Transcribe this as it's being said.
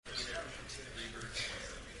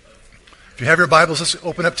If you have your Bibles, let's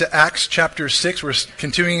open up to Acts chapter 6. We're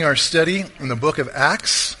continuing our study in the book of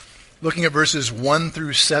Acts, looking at verses 1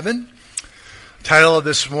 through 7. The title of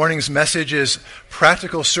this morning's message is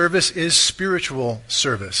Practical Service is Spiritual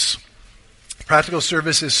Service. Practical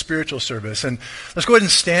service is spiritual service. And let's go ahead and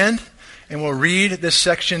stand, and we'll read this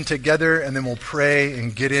section together, and then we'll pray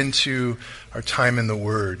and get into our time in the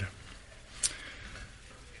Word.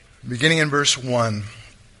 Beginning in verse 1.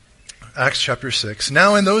 Acts chapter 6.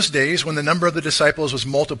 Now in those days, when the number of the disciples was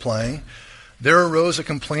multiplying, there arose a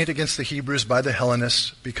complaint against the Hebrews by the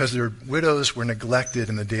Hellenists because their widows were neglected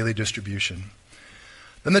in the daily distribution.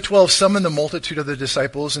 Then the 12 summoned the multitude of the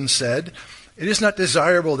disciples and said, "It is not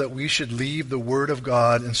desirable that we should leave the word of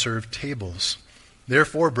God and serve tables.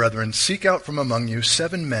 Therefore, brethren, seek out from among you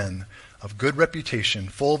 7 men of good reputation,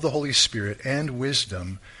 full of the Holy Spirit and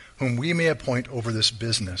wisdom, whom we may appoint over this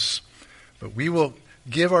business. But we will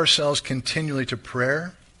give ourselves continually to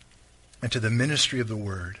prayer and to the ministry of the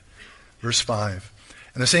word." Verse 5.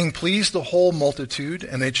 And the saying pleased the whole multitude,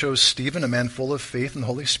 and they chose Stephen, a man full of faith and the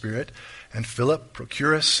Holy Spirit, and Philip,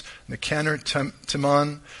 Prochorus, Nicanor,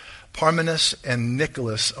 Timon, Parmenas, and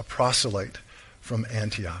Nicholas, a proselyte from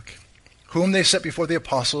Antioch, whom they set before the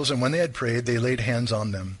apostles, and when they had prayed, they laid hands on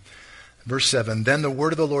them. Verse 7. Then the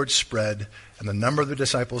word of the Lord spread, and the number of the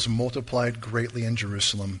disciples multiplied greatly in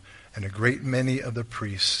Jerusalem, and a great many of the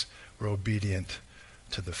priests were obedient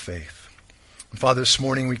to the faith. And Father, this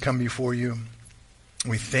morning we come before you.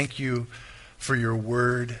 We thank you for your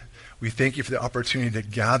word. We thank you for the opportunity to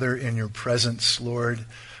gather in your presence, Lord.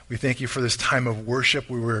 We thank you for this time of worship.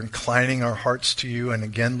 We were inclining our hearts to you. And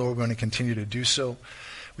again, Lord, we're going to continue to do so.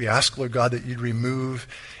 We ask, Lord God, that you'd remove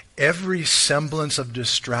every semblance of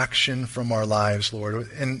distraction from our lives,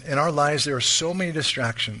 Lord. In our lives, there are so many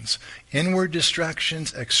distractions. Inward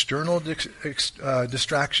distractions, external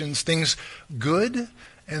distractions, things good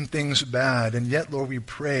and things bad. And yet, Lord, we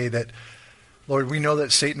pray that, Lord, we know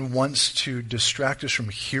that Satan wants to distract us from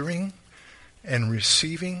hearing and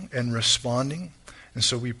receiving and responding. And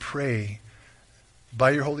so we pray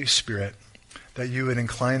by your Holy Spirit that you would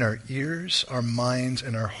incline our ears, our minds,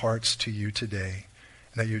 and our hearts to you today,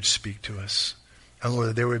 and that you'd speak to us. And Lord,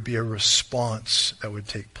 that there would be a response that would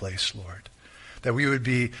take place, Lord. That we would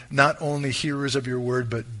be not only hearers of your word,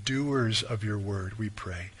 but doers of your word, we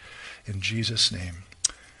pray. In Jesus' name,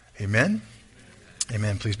 amen.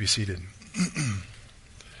 Amen. Please be seated.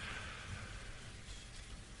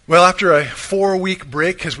 Well, after a 4-week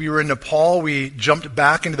break, because we were in Nepal, we jumped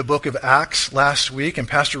back into the book of Acts last week, and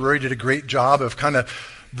Pastor Rory did a great job of kind of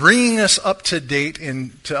bringing us up to date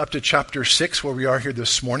up to chapter 6, where we are here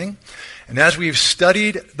this morning. And as we've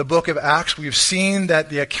studied the book of Acts, we've seen that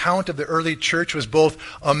the account of the early church was both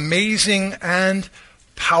amazing and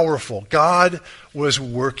powerful. God was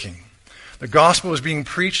working. The gospel was being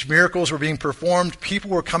preached, miracles were being performed, people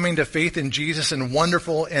were coming to faith in Jesus in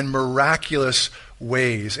wonderful and miraculous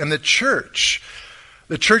ways. And the church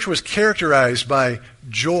was characterized by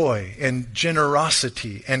joy and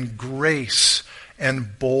generosity and grace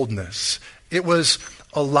and boldness. It was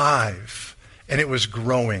alive and it was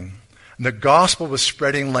growing. And the gospel was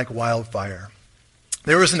spreading like wildfire.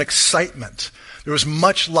 There was an excitement. There was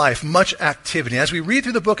much life, much activity. As we read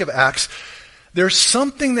through the book of Acts, there's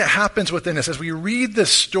something that happens within us as we read the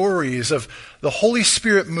stories of the Holy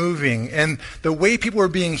Spirit moving and the way people were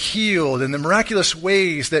being healed and the miraculous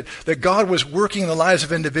ways that God was working in the lives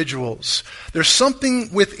of individuals. There's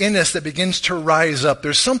something within us that begins to rise up.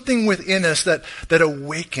 There's something within us that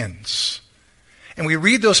awakens. And we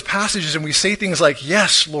read those passages and we say things like,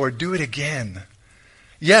 "Yes, Lord, do it again.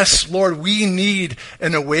 Yes, Lord, we need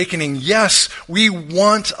an awakening. Yes, we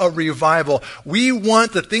want a revival. We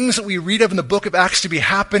want the things that we read of in the book of Acts to be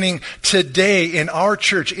happening today in our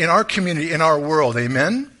church, in our community, in our world."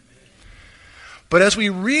 Amen? But as we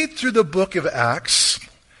read through the book of Acts,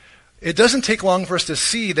 it doesn't take long for us to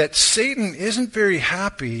see that Satan isn't very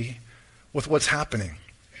happy with what's happening.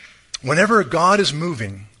 Whenever God is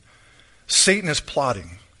moving, Satan is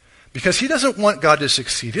plotting. Because he doesn't want God to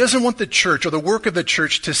succeed. He doesn't want the church or the work of the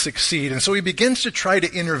church to succeed. And so he begins to try to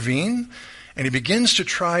intervene, and he begins to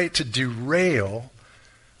try to derail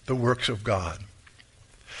the works of God.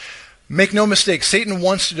 Make no mistake, Satan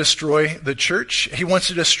wants to destroy the church. He wants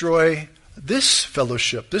to destroy this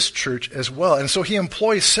fellowship, this church as well. And so he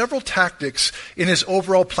employs several tactics in his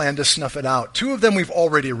overall plan to snuff it out. 2 of them we've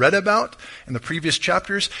already read about in the previous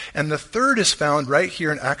chapters, and the third is found right here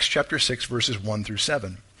in Acts chapter 6, verses 1 through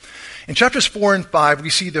 7. In chapters 4 and 5, we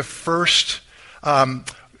see the first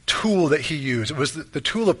tool that he used. It was the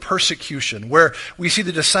tool of persecution, where we see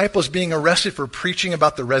the disciples being arrested for preaching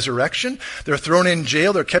about the resurrection. They're thrown in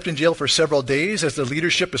jail. They're kept in jail for several days as the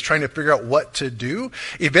leadership is trying to figure out what to do.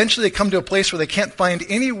 Eventually, they come to a place where they can't find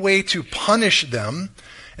any way to punish them.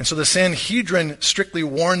 And so the Sanhedrin strictly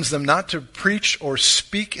warns them not to preach or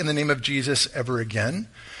speak in the name of Jesus ever again.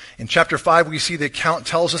 In chapter 5, we see the account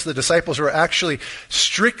tells us the disciples were actually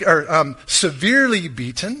severely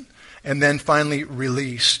beaten and then finally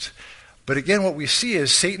released. But again, what we see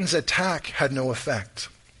is Satan's attack had no effect.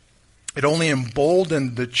 It only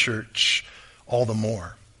emboldened the church all the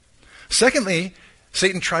more. Secondly,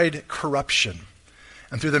 Satan tried corruption.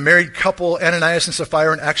 And through the married couple, Ananias and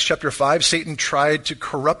Sapphira in Acts chapter 5, Satan tried to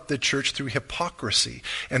corrupt the church through hypocrisy.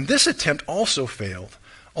 And this attempt also failed,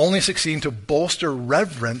 only succeeding to bolster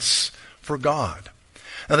reverence for God.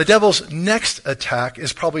 Now, the devil's next attack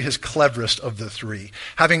is probably his cleverest of the three.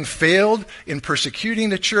 Having failed in persecuting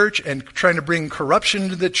the church and trying to bring corruption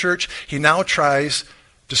into the church, he now tries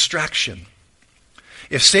distraction.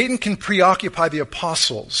 If Satan can preoccupy the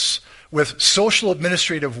apostles with social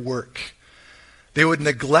administrative work, they would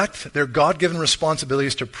neglect their God-given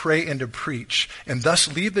responsibilities to pray and to preach, and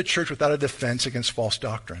thus leave the church without a defense against false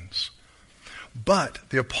doctrines. But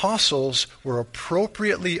the apostles were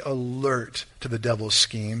appropriately alert to the devil's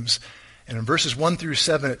schemes. And in verses 1 through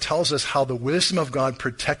 7, it tells us how the wisdom of God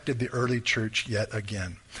protected the early church yet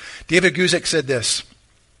again. David Guzik said this: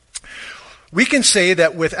 "We can say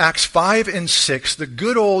that with Acts 5 and 6, the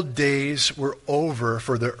good old days were over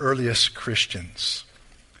for the earliest Christians.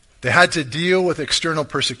 They had to deal with external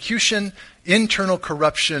persecution, internal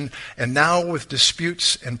corruption, and now with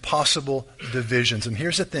disputes and possible divisions." And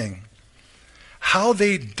here's the thing. How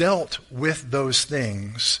they dealt with those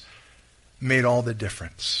things made all the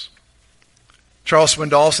difference. Charles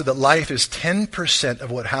Swindoll said that life is 10% of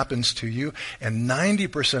what happens to you and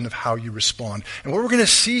 90% of how you respond. And what we're going to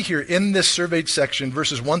see here in this surveyed section,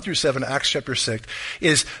 verses 1 through 7, Acts chapter 6,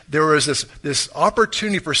 is there was this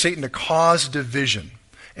opportunity for Satan to cause division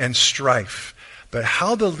and strife. But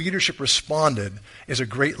how the leadership responded is a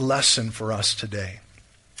great lesson for us today.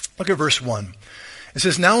 Look at verse 1. It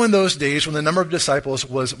says, "Now in those days when the number of disciples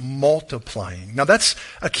was multiplying." Now that's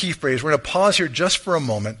a key phrase. We're going to pause here just for a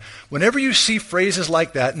moment. Whenever you see phrases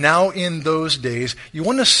like that, "now in those days," you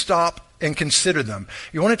want to stop and consider them.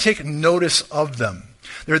 You want to take notice of them.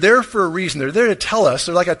 They're there for a reason. They're there to tell us.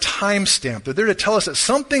 They're like a timestamp. They're there to tell us that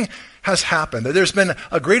something has happened, that there's been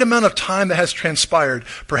a great amount of time that has transpired,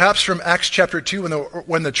 perhaps from Acts chapter 2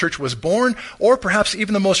 when the church was born, or perhaps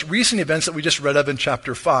even the most recent events that we just read of in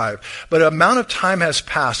chapter 5. But an amount of time has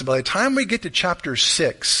passed, and by the time we get to chapter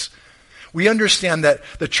 6, we understand that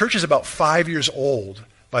the church is about 5 years old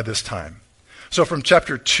by this time. So from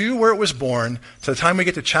chapter 2, where it was born, to the time we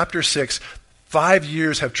get to chapter 6, 5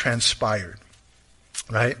 years have transpired,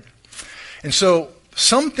 right? And so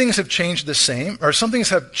some things have changed the same, or some things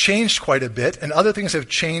have changed quite a bit, and other things have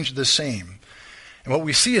changed the same. And what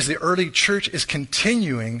we see is the early church is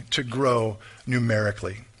continuing to grow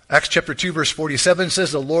numerically. Acts chapter 2, verse 47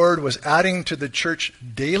 says the Lord was adding to the church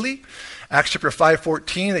daily. Acts chapter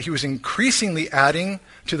 5:14, that he was increasingly adding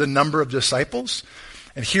to the number of disciples.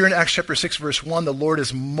 And here in Acts chapter 6, verse 1, the Lord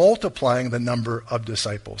is multiplying the number of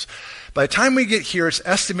disciples. By the time we get here, it's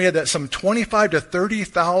estimated that some 25 to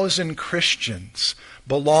 30,000 Christians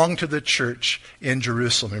belong to the church in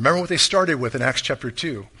Jerusalem. Remember what they started with in Acts chapter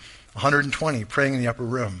 2, 120 praying in the upper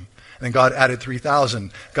room. And then God added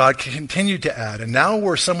 3,000. God continued to add. And now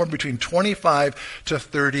we're somewhere between 25 to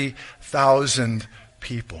 30,000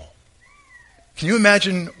 people. Can you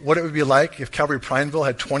imagine what it would be like if Calvary Prineville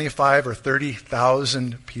had 25 or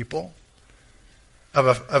 30,000 people? Of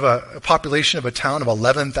a population of a town of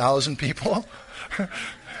 11,000 people?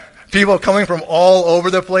 People coming from all over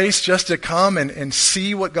the place just to come and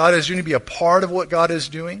see what God is doing, to be a part of what God is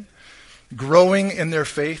doing. Growing in their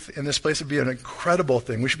faith in this place would be an incredible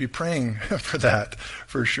thing. We should be praying for that,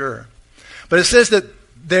 for sure. But it says that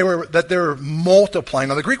they were multiplying.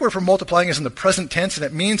 Now, the Greek word for multiplying is in the present tense, and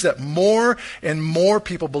it means that more and more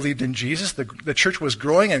people believed in Jesus. The church was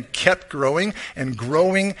growing and kept growing and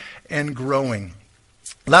growing and growing.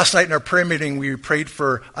 Last night in our prayer meeting, we prayed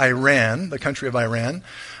for Iran, the country of Iran.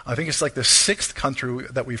 I think it's like the 6th country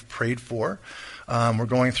that we've prayed for. We're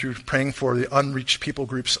going through praying for the unreached people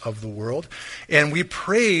groups of the world. And we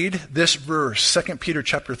prayed this verse, 2 Peter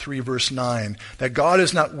chapter 3, verse 9, that God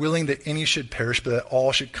is not willing that any should perish, but that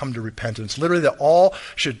all should come to repentance. Literally, that all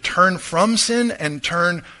should turn from sin and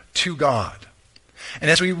turn to God.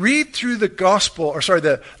 And as we read through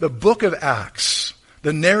the book of Acts,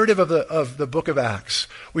 the narrative of the book of Acts,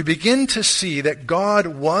 we begin to see that God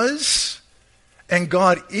was And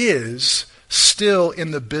God is still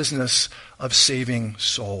in the business of saving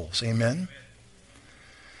souls. Amen?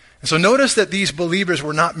 And so notice that these believers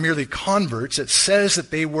were not merely converts. It says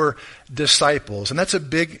that they were disciples. And that's a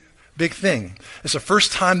big thing. It's the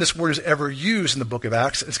first time this word is ever used in the book of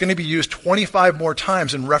Acts. It's going to be used 25 more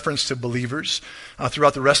times in reference to believers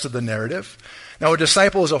throughout the rest of the narrative. Now, a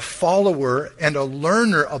disciple is a follower and a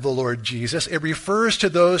learner of the Lord Jesus. It refers to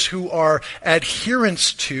those who are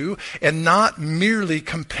adherents to and not merely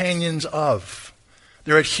companions of.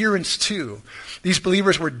 They're adherents to. These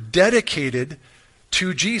believers were dedicated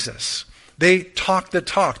to Jesus. They talked the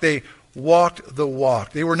talk. They walked the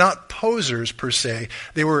walk. They were not posers per se.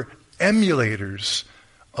 They were emulators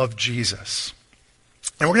of Jesus.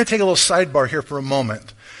 And we're going to take a little sidebar here for a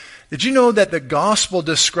moment. Did you know that the gospel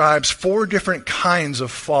describes 4 different kinds of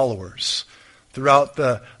followers throughout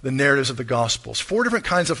the narratives of the gospels? 4 different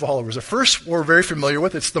kinds of followers. The first we're very familiar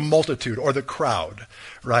with, it's the multitude or the crowd,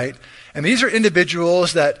 right? And these are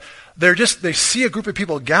individuals that they see a group of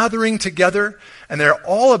people gathering together, and they're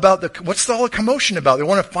all about what's all the commotion about? They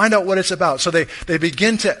want to find out what it's about. So they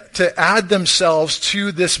begin to add themselves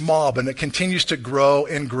to this mob, and it continues to grow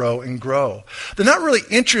and grow and grow. They're not really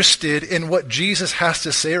interested in what Jesus has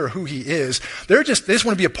to say or who he is. They just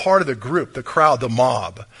want to be a part of the group, the crowd, the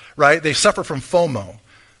mob, right? They suffer from FOMO,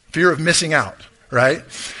 fear of missing out, right?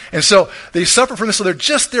 And so they suffer from this, so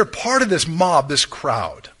they're part of this mob, this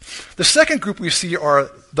crowd. The second group we see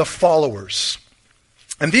are the followers.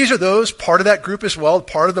 And these are those, part of that group as well,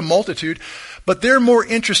 part of the multitude, but they're more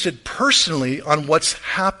interested personally on what's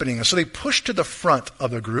happening. And so they push to the front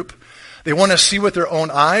of the group. They want to see with their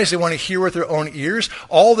own eyes. They want to hear with their own ears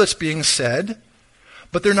all that's being said,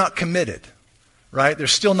 but they're not committed, right? They're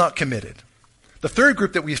still not committed. The third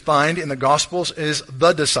group that we find in the Gospels is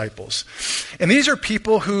the disciples. And these are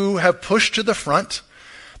people who have pushed to the front.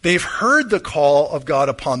 They've heard the call of God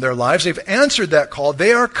upon their lives. They've answered that call.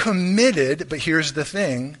 They are committed, but here's the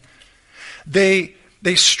thing. They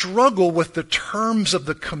struggle with the terms of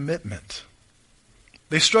the commitment.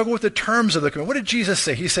 They struggle with the terms of the commitment. What did Jesus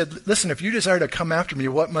say? He said, listen, if you desire to come after me,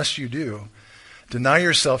 what must you do? Deny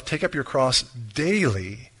yourself, take up your cross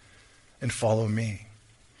daily, and follow me.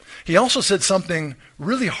 He also said something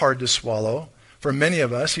really hard to swallow for many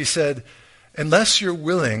of us. He said, unless you're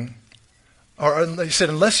willing, or he said,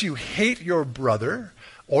 unless you hate your brother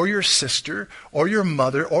or your sister or your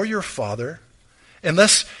mother or your father,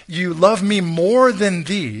 unless you love me more than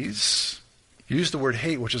these, use the word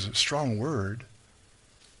hate, which is a strong word,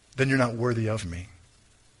 then you're not worthy of me.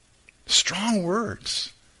 Strong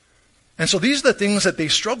words. And so these are the things that they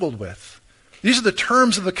struggled with. These are the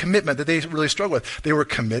terms of the commitment that they really struggled with. They were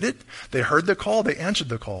committed. They heard the call. They answered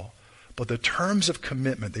the call. But the terms of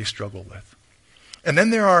commitment they struggled with. And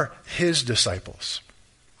then there are his disciples.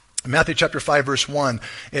 In Matthew chapter 5, verse 1,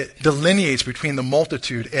 it delineates between the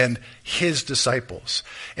multitude and his disciples.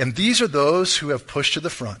 And these are those who have pushed to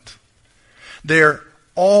the front. They're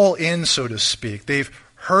all in, so to speak. They've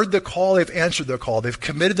heard the call. They've answered the call. They've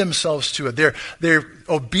committed themselves to it. They're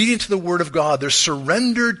obedient to the word of God. They're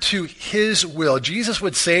surrendered to his will. Jesus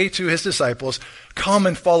would say to his disciples, come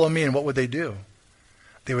and follow me. And what would they do?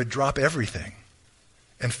 They would drop everything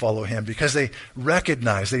and follow him because they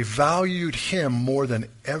recognized, they valued him more than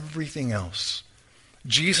everything else.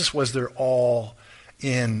 Jesus was their all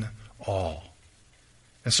in all.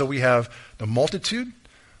 And so we have the multitude,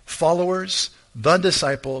 followers, the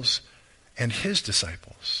disciples, and his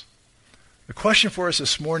disciples. The question for us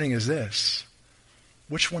this morning is this: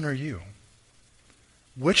 which one are you?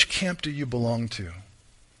 Which camp do you belong to?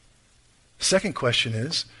 Second question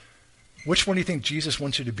is, which one do you think Jesus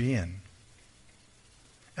wants you to be in?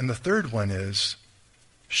 And the third one is,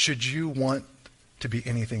 should you want to be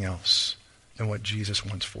anything else than what Jesus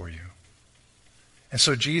wants for you? And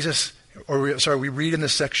so we read in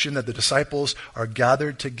this section that the disciples are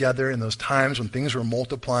gathered together in those times when things were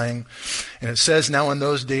multiplying. And it says, now in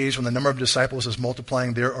those days when the number of disciples is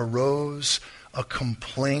multiplying, there arose a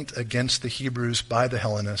complaint against the Hebrews by the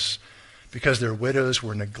Hellenists because their widows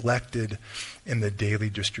were neglected in the daily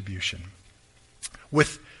distribution.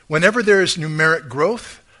 Whenever there is numeric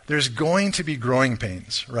growth, there's going to be growing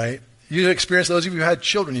pains, right? You experienced, those of you who had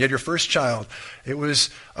children, you had your first child. It was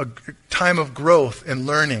a time of growth and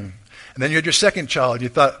learning. And then you had your second child. You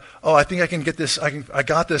thought, oh, I think I can get this. I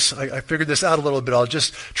got this. I figured this out a little bit. I'll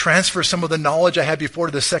just transfer some of the knowledge I had before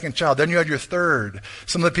to the second child. Then you had your third.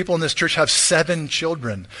 Some of the people in this church have 7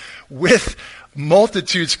 children with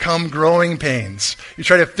multitudes come growing pains. You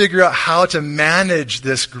try to figure out how to manage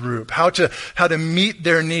this group, how to meet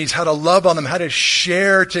their needs, how to love on them, how to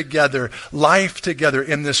share together, life together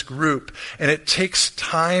in this group. And it takes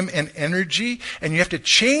time and energy, and you have to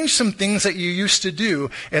change some things that you used to do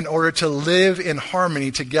in order to live in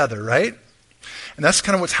harmony together, right? And that's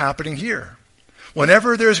kind of what's happening here.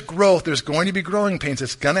 Whenever there's growth, there's going to be growing pains.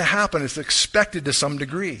 It's going to happen. It's expected to some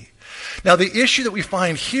degree. Now, the issue that we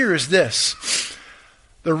find here is this.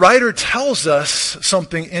 The writer tells us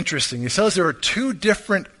something interesting. He says there are two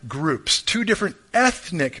different groups, two different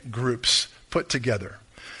ethnic groups put together.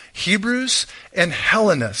 Hebrews and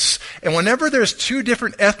Hellenists. And whenever there's two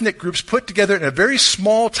different ethnic groups put together in a very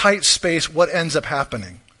small, tight space, what ends up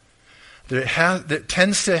happening? It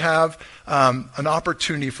tends to have an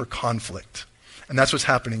opportunity for conflict. And that's what's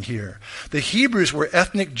happening here. The Hebrews were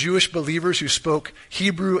ethnic Jewish believers who spoke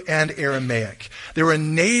Hebrew and Aramaic. They were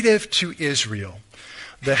native to Israel.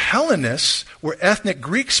 The Hellenists were ethnic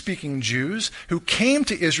Greek-speaking Jews who came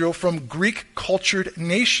to Israel from Greek-cultured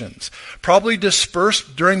nations, probably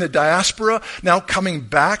dispersed during the diaspora, now coming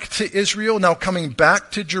back to Israel, now coming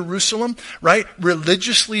back to Jerusalem, right?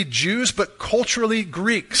 Religiously Jews, but culturally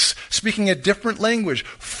Greeks, speaking a different language.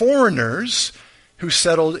 Foreigners who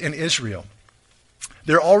settled in Israel.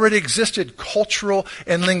 There already existed cultural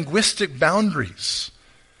and linguistic boundaries.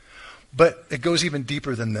 But it goes even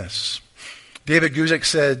deeper than this. David Guzik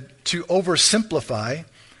said, to oversimplify,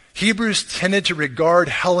 Hebrews tended to regard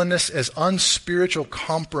Hellenists as unspiritual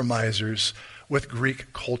compromisers with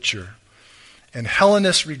Greek culture. And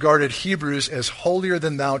Hellenists regarded Hebrews as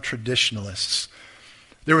holier-than-thou traditionalists.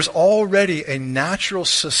 There was already a natural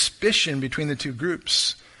suspicion between the two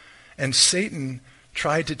groups. And Satan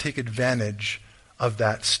tried to take advantage of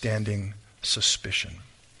that standing suspicion.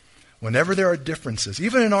 Whenever there are differences,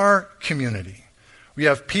 even in our community, we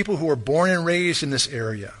have people who are born and raised in this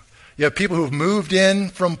area. You have people who have moved in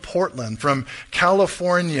from Portland, from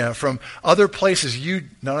California, from other places. I'm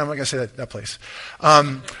not going to say that place.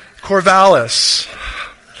 Corvallis.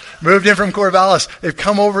 Moved in from Corvallis. They've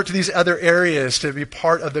come over to these other areas to be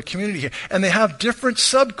part of the community here. And they have different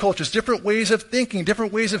subcultures, different ways of thinking,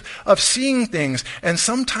 different ways of seeing things. And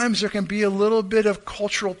sometimes there can be a little bit of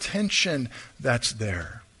cultural tension that's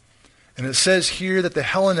there. And it says here that the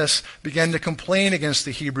Hellenists began to complain against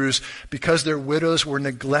the Hebrews because their widows were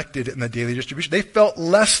neglected in the daily distribution. They felt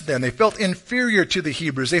less than. They felt inferior to the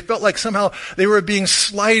Hebrews. They felt like somehow they were being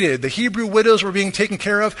slighted. The Hebrew widows were being taken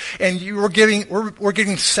care of, and we're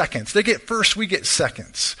getting seconds. They get first, we get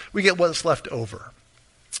seconds. We get what's left over,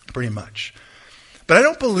 pretty much. But I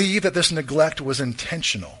don't believe that this neglect was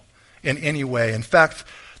intentional in any way. In fact,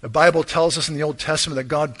 the Bible tells us in the Old Testament that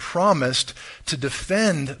God promised to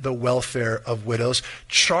defend the welfare of widows,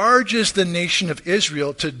 charges the nation of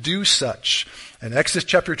Israel to do such. In Exodus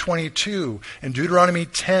chapter 22, in Deuteronomy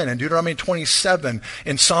 10, in Deuteronomy 27,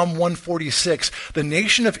 in Psalm 146, the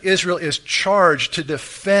nation of Israel is charged to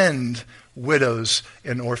defend widows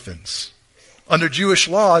and orphans. Under Jewish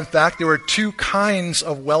law, in fact, there were two kinds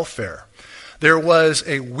of welfare. There was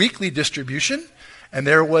a weekly distribution, and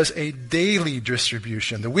there was a daily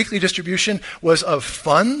distribution. The weekly distribution was of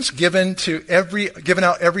funds given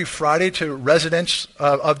out every Friday to residents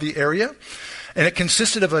of the area. And it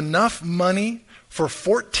consisted of enough money for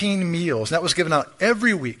 14 meals. And that was given out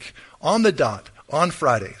every week on the dot on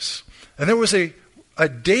Fridays. And there was a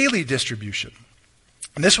daily distribution.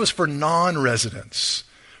 And this was for non-residents,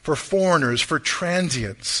 for foreigners, for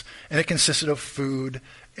transients. And it consisted of food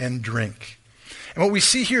and drink. And what we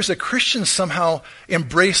see here is that Christians somehow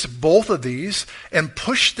embraced both of these and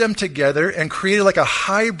pushed them together and created like a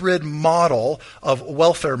hybrid model of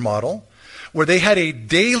welfare model where they had a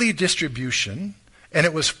daily distribution and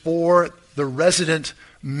it was for the resident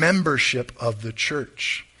membership of the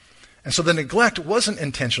church. And so the neglect wasn't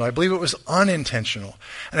intentional. I believe it was unintentional.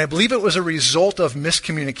 And I believe it was a result of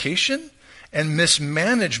miscommunication and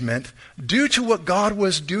mismanagement due to what God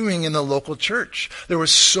was doing in the local church. There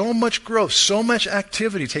was so much growth, so much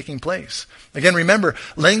activity taking place. Again, remember,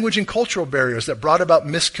 language and cultural barriers that brought about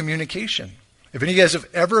miscommunication. If any of you guys have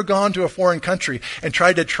ever gone to a foreign country and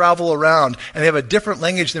tried to travel around and they have a different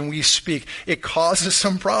language than we speak, it causes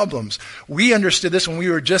some problems. We understood this when we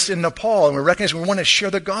were just in Nepal, and we recognized we want to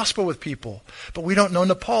share the gospel with people. But we don't know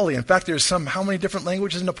Nepali. In fact, there's how many different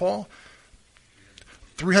languages in Nepal?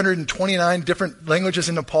 329 different languages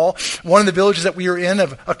in Nepal. One of the villages that we were in,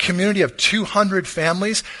 of a community of 200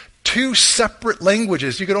 families, 2 separate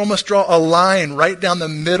languages. You could almost draw a line right down the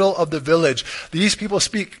middle of the village. These people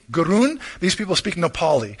speak Gurun, these people speak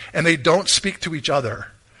Nepali, and they don't speak to each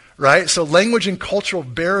other. right? So language and cultural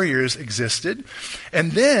barriers existed.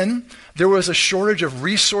 And then there was a shortage of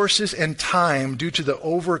resources and time due to the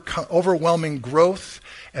overwhelming growth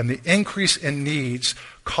and the increase in needs,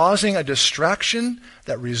 causing a distraction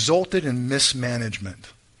that resulted in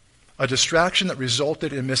mismanagement. A distraction that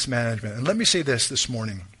resulted in mismanagement. And let me say this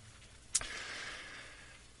morning.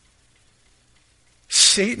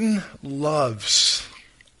 Satan loves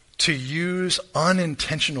to use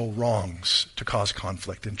unintentional wrongs to cause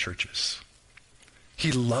conflict in churches.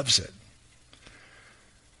 He loves it.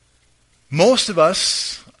 Most of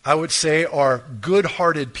us, I would say, are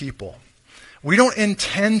good-hearted people. We don't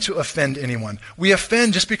intend to offend anyone. We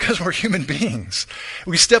offend just because we're human beings.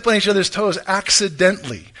 We step on each other's toes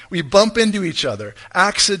accidentally. We bump into each other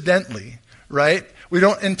accidentally, right? We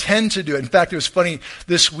don't intend to do it. In fact, it was funny,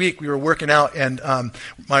 this week we were working out, and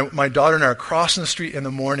my daughter and I are crossing the street in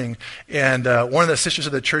the morning, and one of the sisters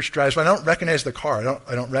of the church drives by. I don't recognize the car.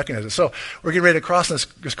 I don't recognize it. So we're getting ready to cross, and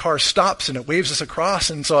this car stops, and it waves us across.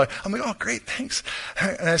 And so I'm like, oh, great, thanks.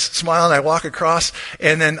 And I smile, and I walk across,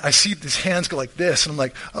 and then I see these hands go like this, and I'm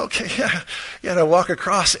like, okay, yeah. And I walk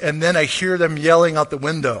across, and then I hear them yelling out the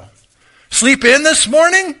window, "Sleep in this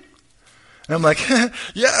morning?" And I'm like,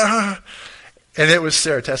 yeah. And it was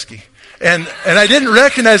Sarah Teskey. And I didn't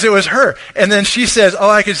recognize it was her. And then she says, oh,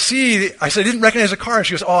 I could see. I said, I didn't recognize the car. And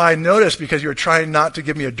she goes, oh, I noticed because you were trying not to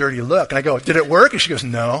give me a dirty look. And I go, did it work? And she goes,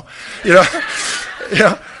 no. You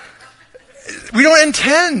know, we don't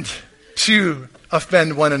intend to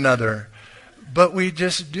offend one another, but we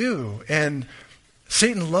just do. And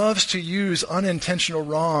Satan loves to use unintentional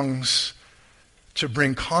wrongs to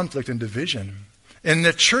bring conflict and division. In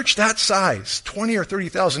a church that size, 20 or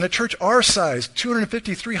 30,000, a church our size,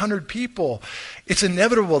 250, 300 people, it's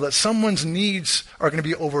inevitable that someone's needs are going to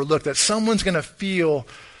be overlooked, that someone's going to feel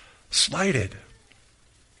slighted.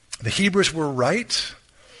 The Hebrews were right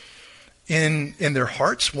in their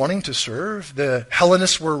hearts, wanting to serve. The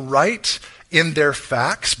Hellenists were right in their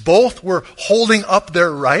facts. Both were holding up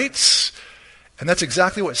their rights. And that's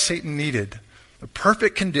exactly what Satan needed, the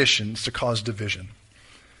perfect conditions to cause division.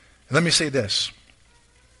 And let me say this.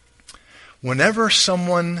 Whenever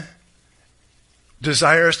someone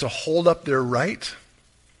desires to hold up their right,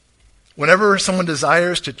 whenever someone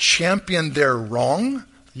desires to champion their wrong,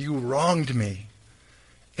 you wronged me,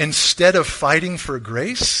 instead of fighting for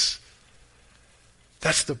grace,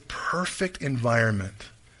 that's the perfect environment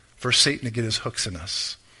for Satan to get his hooks in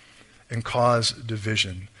us and cause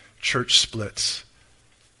division, church splits,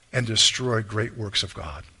 and destroy great works of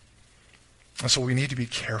God. And so we need to be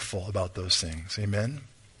careful about those things. Amen?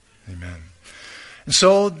 Amen. And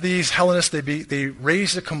so these Hellenists, they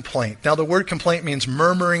raised a complaint. Now the word complaint means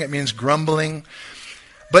murmuring, it means grumbling.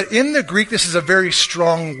 But in the Greek, this is a very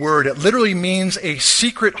strong word. It literally means a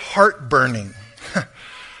secret heartburning.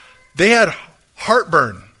 They had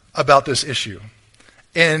heartburn about this issue.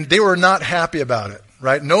 And they were not happy about it,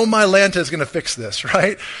 right? No Mylanta is going to fix this,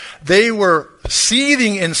 right? They were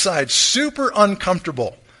seething inside, super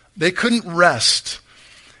uncomfortable. They couldn't rest.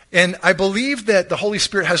 And I believe that the Holy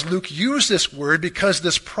Spirit has Luke use this word because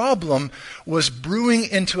this problem was brewing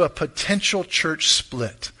into a potential church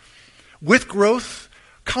split. With growth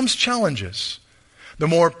comes challenges. The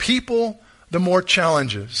more people, the more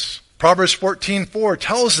challenges. Proverbs 14:4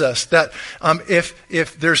 tells us that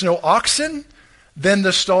if there's no oxen, then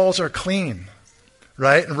the stalls are clean.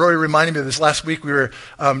 Right? And Rory reminded me of this last week. We were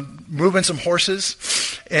moving some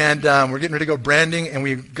horses, and we're getting ready to go branding, and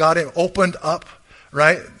we got it opened up,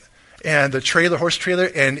 right? And the horse trailer,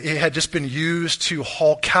 and it had just been used to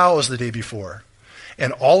haul cows the day before.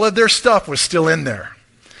 And all of their stuff was still in there.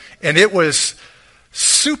 And it was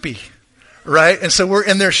soupy, right? And so we're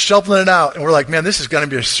in there shoveling it out, and we're like, man, this is going to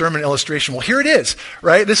be a sermon illustration. Well, here it is,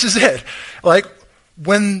 right? This is it. Like,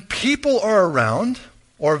 when people are around,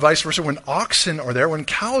 or vice versa, when oxen are there, when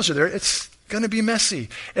cows are there, it's going to be messy.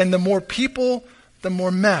 And the more people, the more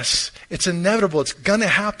mess. It's inevitable. It's going to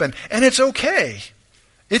happen. And it's okay.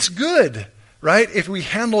 It's good, right? If we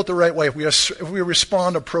handle it the right way, if we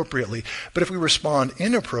respond appropriately. But if we respond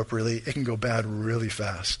inappropriately, it can go bad really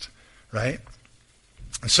fast, right?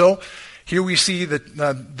 And so here we see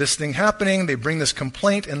that this thing happening. They bring this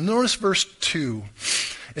complaint. And notice verse 2.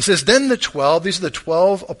 It says, then the 12, these are the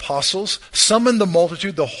 12 apostles, summoned the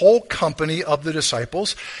multitude, the whole company of the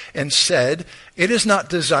disciples, and said, it is not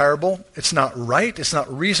desirable, it's not right, it's not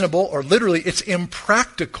reasonable, or literally, it's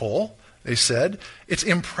impractical, they said. It's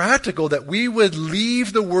impractical that we would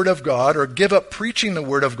leave the Word of God or give up preaching the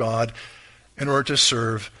Word of God in order to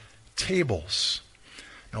serve tables.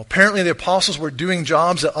 Now, apparently the apostles were doing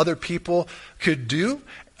jobs that other people could do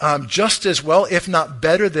just as well, if not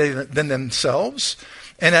better than themselves.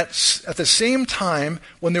 And at the same time,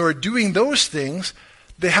 when they were doing those things,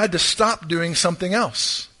 they had to stop doing something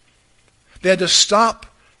else. They had to stop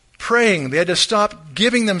praying. They had to stop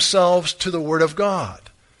giving themselves to the Word of God.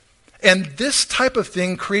 And this type of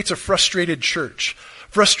thing creates a frustrated church.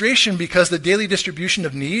 Frustration because the daily distribution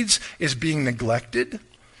of needs is being neglected,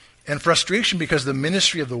 and frustration because the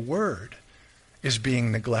ministry of the Word is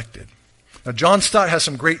being neglected. Now, John Stott has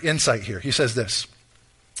some great insight here. He says this: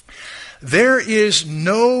 there is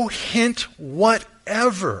no hint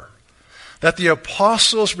whatever that the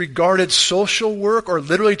apostles regarded social work or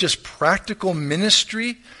literally just practical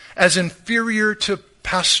ministry as inferior to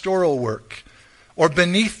pastoral work or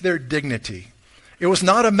beneath their dignity. It was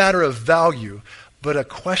not a matter of value, but a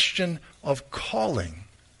question of calling.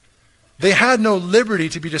 They had no liberty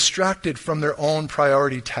to be distracted from their own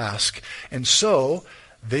priority task, and so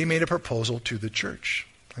they made a proposal to the church.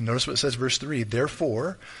 And notice what it says, verse 3,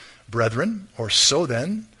 therefore, brethren, or so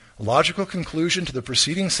then, logical conclusion to the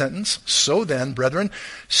preceding sentence, so then, brethren,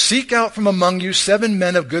 seek out from among you 7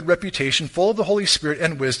 men of good reputation, full of the Holy Spirit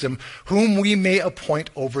and wisdom, whom we may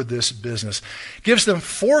appoint over this business. Gives them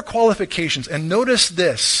 4 qualifications, and notice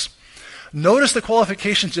this. Notice the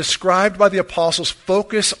qualifications described by the apostles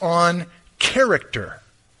focus on character.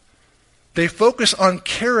 They focus on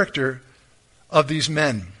character of these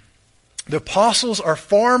men. The apostles are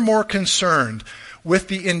far more concerned with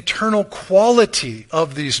the internal quality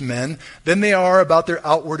of these men than they are about their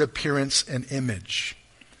outward appearance and image.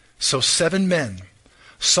 So 7 men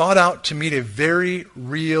sought out to meet a very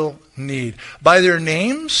real need. By their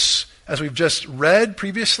names, as we've just read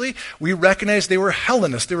previously, we recognize they were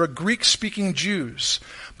Hellenists. They were Greek-speaking Jews.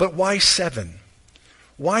 But why 7?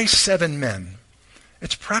 Why 7 men?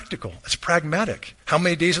 It's practical. It's pragmatic. How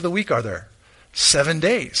many days of the week are there? 7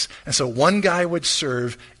 days. And so one guy would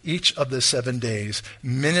serve each of the 7 days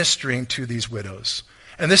ministering to these widows.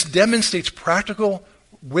 And this demonstrates practical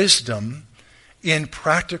wisdom in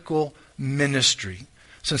practical ministry,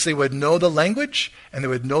 since they would know the language and they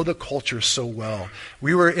would know the culture so well.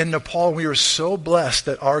 We were in Nepal, and we were so blessed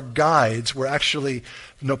that our guides were actually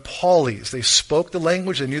Nepalis. They spoke the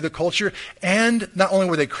language, they knew the culture, and not only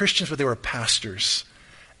were they Christians, but they were pastors.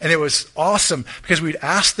 And it was awesome because we'd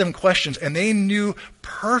ask them questions, and they knew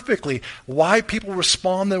perfectly why people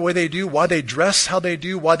respond the way they do, why they dress how they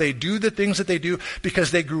do, why they do the things that they do, because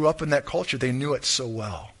they grew up in that culture. They knew it so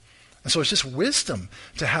well. And so it's just wisdom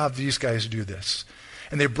to have these guys do this.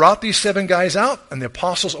 And they brought these 7 guys out, and the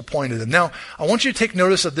apostles appointed them. Now, I want you to take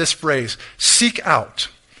notice of this phrase, seek out.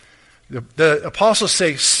 The apostles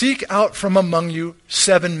say, seek out from among you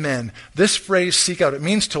 7 men. This phrase, seek out, it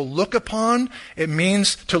means to look upon, it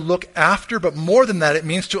means to look after, but more than that, it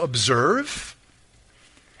means to observe,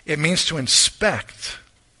 it means to inspect,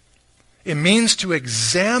 it means to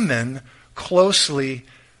examine closely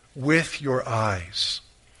with your eyes.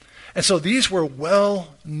 And so these were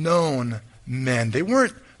well-known men. They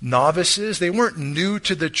weren't novices. They weren't new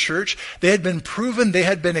to the church. They had been proven. They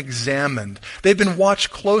had been examined. They'd been watched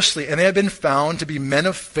closely, and they had been found to be men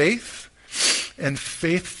of faith and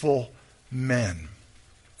faithful men.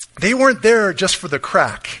 They weren't there just for the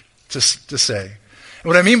crack, to say. And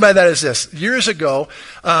what I mean by that is this. Years ago,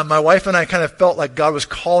 my wife and I kind of felt like God was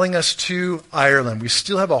calling us to Ireland. We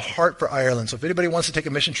still have a heart for Ireland. So if anybody wants to take a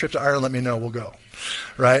mission trip to Ireland, let me know. We'll go.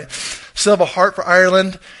 Right? Still have a heart for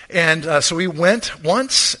Ireland. And so we went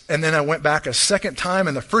once, and then I went back a second time.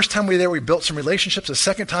 And the first time we were there, we built some relationships. The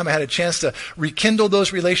second time, I had a chance to rekindle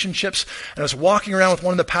those relationships. And I was walking around with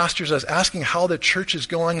one of the pastors. I was asking how the church is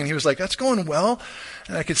going. And he was like, that's going well.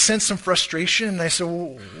 And I could sense some frustration. And I said,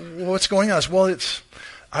 well, what's going on? I said, well, it's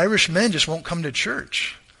Irish men just won't come to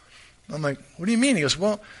church. I'm like, what do you mean? He goes,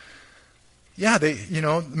 well, yeah,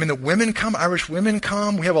 the women come, Irish women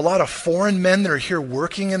come. We have a lot of foreign men that are here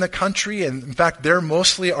working in the country. And in fact, they're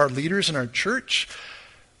mostly our leaders in our church.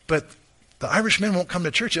 But the Irish men won't come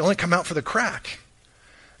to church. They only come out for the crack.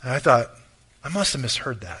 And I thought, I must have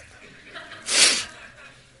misheard that.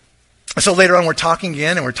 So later on, we're talking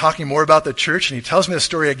again, and we're talking more about the church, and he tells me the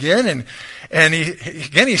story again, and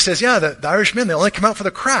he says, yeah, the Irish men, they only come out for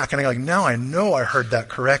the crack. And I'm like, now I know I heard that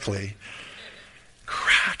correctly.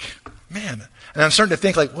 Crack, man. And I'm starting to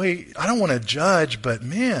think like, wait, I don't want to judge, but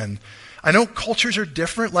man, I know cultures are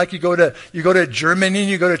different. Like you go to Germany, and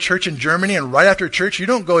you go to church in Germany, and right after church, you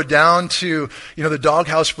don't go down to, the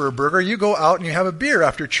doghouse for a burger. You go out and you have a beer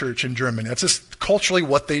after church in Germany. That's just culturally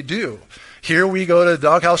what they do. Here we go to the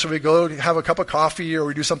doghouse, or we go have a cup of coffee, or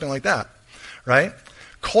we do something like that, right?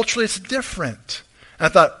 Culturally, it's different. And I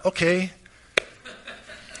thought, okay.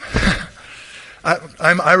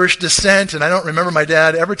 I'm Irish descent, and I don't remember my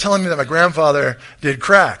dad ever telling me that my grandfather did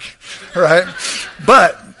crack, right?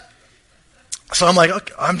 But, so I'm like,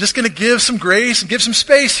 okay, I'm just going to give some grace and give some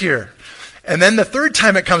space here. And then the third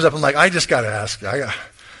time it comes up, I'm like, I just got to ask. I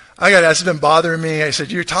got to ask. It's been bothering me. I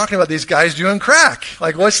said, you're talking about these guys doing crack.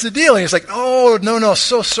 Like, what's the deal? And he's like, oh, no,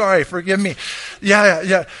 so sorry. Forgive me.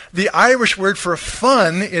 Yeah. The Irish word for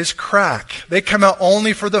fun is crack. They come out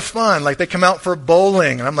only for the fun. Like, they come out for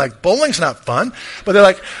bowling. And I'm like, bowling's not fun. But they're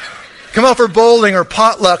like, come out for bowling or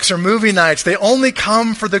potlucks or movie nights. They only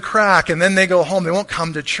come for the crack, and then they go home. They won't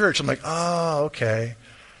come to church. I'm like, oh, okay.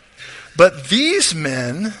 But these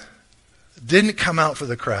men didn't come out for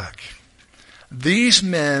the crack. These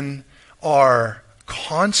men are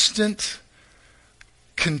constant,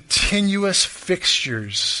 continuous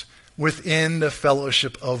fixtures within the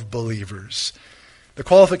fellowship of believers. The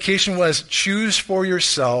qualification was, choose for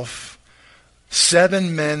yourself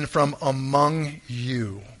 7 men from among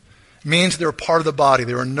you. It means they were part of the body.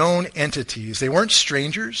 They were known entities. They weren't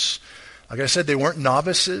strangers. Like I said, they weren't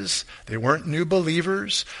novices. They weren't new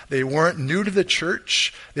believers. They weren't new to the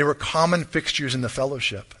church. They were common fixtures in the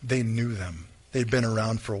fellowship. They knew them. They'd been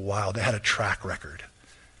around for a while. They had a track record.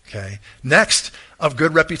 Okay. Next, of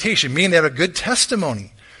good reputation, meaning they had a good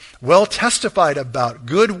testimony, well testified about,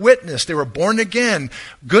 good witness. They were born again,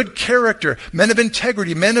 good character, men of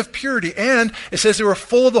integrity, men of purity, and it says they were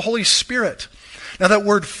full of the Holy Spirit. Now that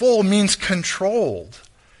word full means controlled.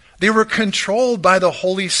 They were controlled by the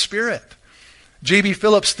Holy Spirit. J.B.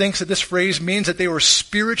 Phillips thinks that this phrase means that they were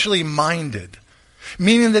spiritually minded,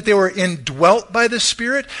 meaning that they were indwelt by the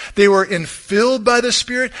Spirit, they were infilled by the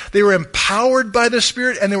Spirit, they were empowered by the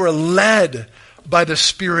Spirit, and they were led by the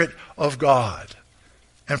Spirit of God.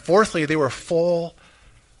 And fourthly, they were full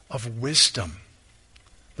of wisdom.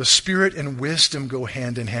 The Spirit and wisdom go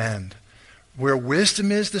hand in hand. Where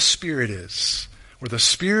wisdom is, the Spirit is. Where the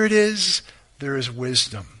Spirit is, there is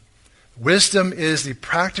wisdom. Wisdom is the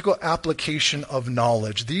practical application of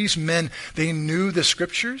knowledge. These men, they knew the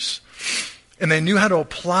Scriptures, and they knew how to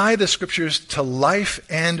apply the Scriptures to life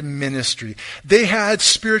and ministry. They had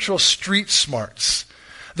spiritual street smarts.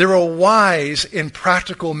 They were wise in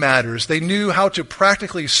practical matters. They knew how to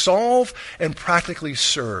practically solve and practically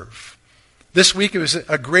serve. This week, it was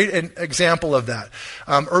a great example of that.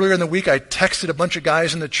 Earlier in the week, I texted a bunch of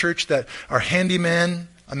guys in the church that are handymen.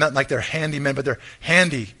 I'm not like they're handymen, but they're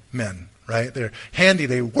handy men, right? They're handy.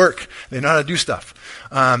 They work. They know how to do stuff.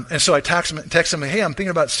 And so I text them, hey, I'm thinking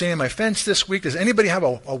about sanding my fence this week. Does anybody have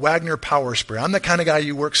a Wagner power sprayer? I'm the kind of guy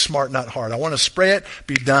you work smart, not hard. I want to spray it,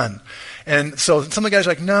 be done. And so some of the guys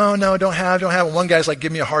are like, no, don't have. And one guy's like,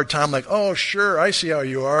 give me a hard time. I'm like, oh, sure, I see how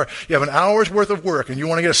you are. You have an hour's worth of work, and you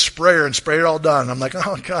want to get a sprayer and spray it all done. I'm like,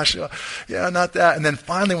 oh, gosh, yeah, not that. And then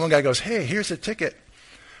finally one guy goes, hey, here's a ticket.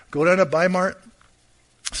 Go down to Bi-Mart,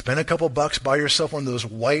 spend a couple bucks, buy yourself one of those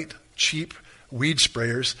white, cheap weed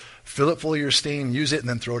sprayers, fill it full of your stain, use it, and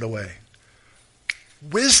then throw it away.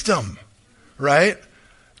 Wisdom, right?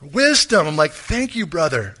 Wisdom. I'm like, thank you,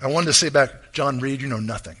 brother. I wanted to say back, John Reed, you know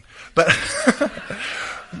nothing. But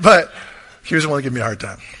he was the one to give me a hard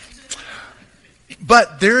time.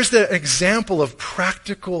 But there's the example of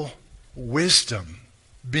practical wisdom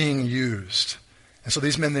being used. And so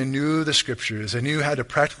these men, they knew the Scriptures. They knew how to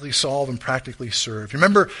practically solve and practically serve.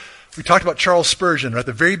 Remember, we talked about Charles Spurgeon at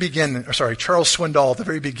the very beginning, Charles Swindoll at the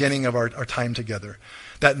very beginning of our time together.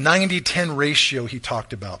 That 90-10 ratio he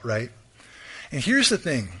talked about, right? And here's the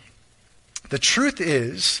thing. The truth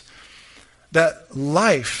is that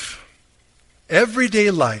life,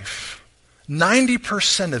 everyday life,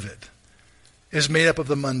 90% of it is made up of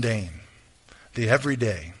the mundane, the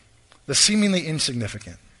everyday, the seemingly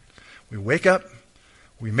insignificant. We wake up,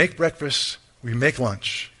 we make breakfast, we make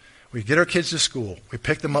lunch. We get our kids to school. We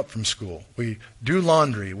pick them up from school. We do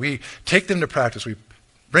laundry. We take them to practice. We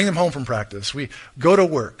bring them home from practice. We go to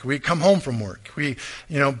work. We come home from work. We,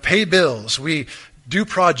 pay bills. We do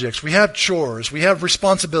projects. We have chores. We have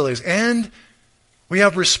responsibilities. And we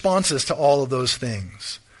have responses to all of those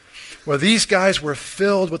things. Well, these guys were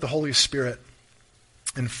filled with the Holy Spirit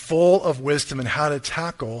and full of wisdom in how to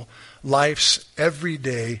tackle life's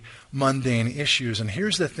everyday mundane issues. And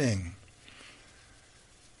here's the thing.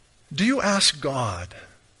 Do you ask God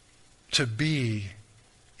to be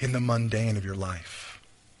in the mundane of your life?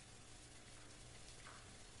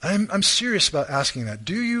 I'm serious about asking that.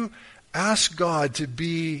 Do you ask God to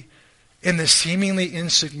be in the seemingly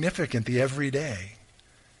insignificant, the everyday?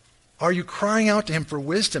 Are you crying out to Him for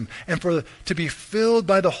wisdom and to be filled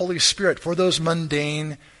by the Holy Spirit for those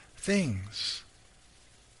mundane things?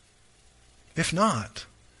 If not,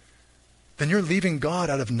 then you're leaving God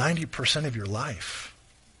out of 90% of your life.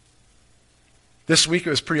 This week it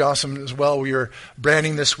was pretty awesome as well. We were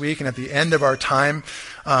branding this week, and at the end of our time,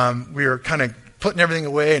 we were kind of putting everything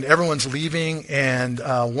away, and everyone's leaving, and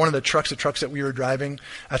one of the trucks that we were driving,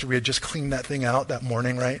 after we had just cleaned that thing out that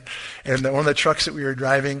morning, right? And one of the trucks that we were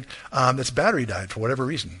driving, its battery died for whatever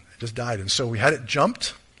reason. It just died. And so we had it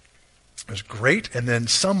jumped. It was great. And then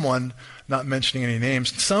someone, not mentioning any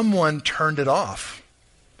names, someone turned it off.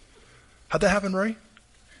 How'd that happen, Rory?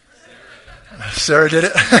 Sarah did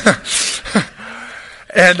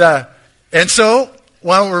it. And so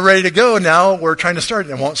while we're ready to go, now we're trying to start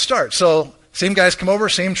it and it won't start. So same guys come over,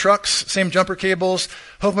 same trucks, same jumper cables,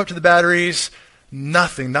 hook them up to the batteries.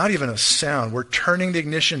 Nothing, not even a sound. We're turning the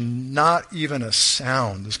ignition, not even a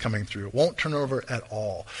sound is coming through. It won't turn over at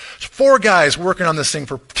all. So 4 guys working on this thing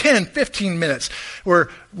for 10, 15 minutes. We're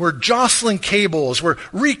jostling cables. We're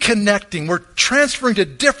reconnecting. We're transferring to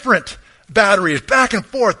different batteries, back and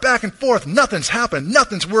forth. Nothing's happening.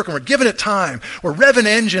 Nothing's working. We're giving it time. We're revving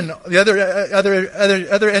engine, the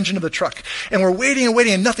other engine of the truck. And we're waiting,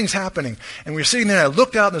 and nothing's happening. And we're sitting there, and I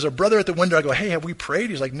looked out, and there's a brother at the window. I go, hey, have we prayed?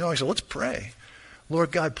 He's like, no. I said, let's pray.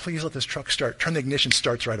 Lord God, please let this truck start. Turn the ignition,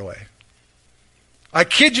 starts right away. I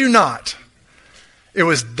kid you not. It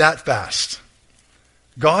was that fast.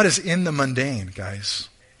 God is in the mundane, guys.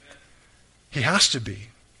 He has to be,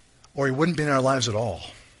 or he wouldn't be in our lives at all.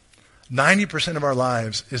 90% of our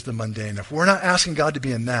lives is the mundane. If we're not asking God to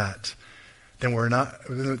be in that, then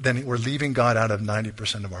we're leaving God out of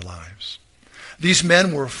 90% of our lives. These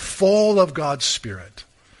men were full of God's Spirit,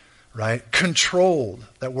 right? Controlled.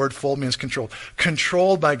 That word full means controlled.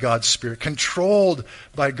 Controlled by God's Spirit. Controlled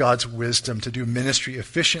by God's wisdom to do ministry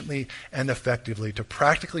efficiently and effectively, to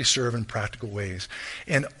practically serve in practical ways.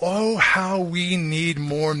 And oh, how we need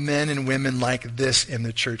more men and women like this in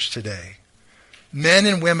the church today. Men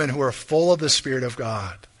and women who are full of the Spirit of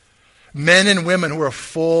God. Men and women who are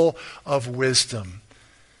full of wisdom.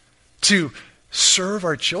 To serve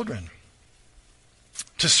our children.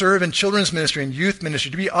 To serve in children's ministry and youth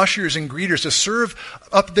ministry. To be ushers and greeters. To serve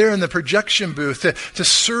up there in the projection booth. To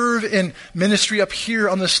serve in ministry up here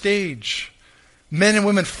on the stage. Men and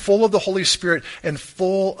women full of the Holy Spirit and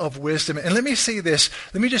full of wisdom. And let me say this.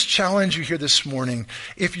 Let me just challenge you here this morning.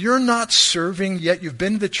 If you're not serving yet, you've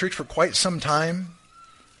been to the church for quite some time,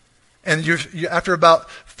 and after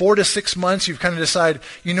about 4 to 6 months, you've kind of decided,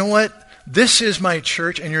 you know what? This is my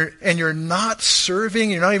church, and you're not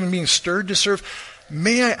serving. You're not even being stirred to serve.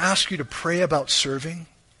 May I ask you to pray about serving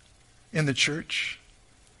in the church?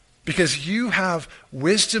 Because you have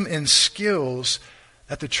wisdom and skills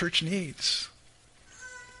that the church needs.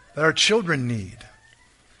 That our children need,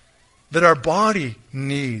 that our body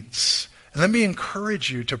needs. And let me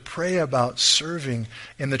encourage you to pray about serving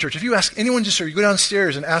in the church. If you ask anyone to serve, you go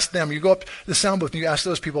downstairs and ask them, you go up to the sound booth and you ask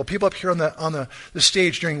those people up here on the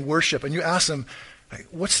stage during worship, and you ask them,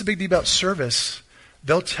 what's the big deal about service?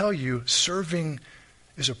 They'll tell you serving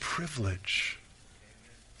is a privilege.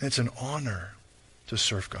 And it's an honor to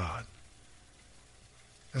serve God.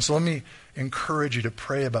 And so let me encourage you to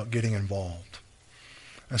pray about getting involved.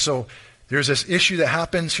 And so there's this issue that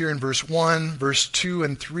happens here in verse 1, verse 2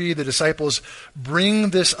 and 3. The disciples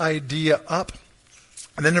bring this idea up.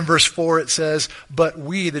 And then in verse 4 it says, but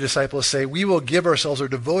we, the disciples say, we will give ourselves or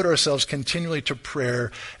devote ourselves continually to prayer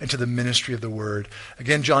and to the ministry of the word.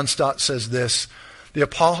 Again, John Stott says this, the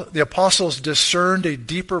apostles discerned a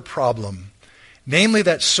deeper problem, namely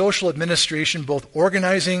that social administration, both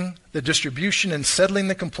organizing the distribution and settling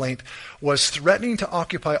the complaint, was threatening to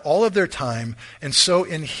occupy all of their time and so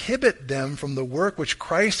inhibit them from the work which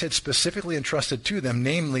Christ had specifically entrusted to them,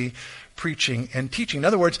 namely preaching and teaching. In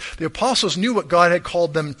other words, the apostles knew what God had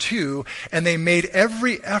called them to, and they made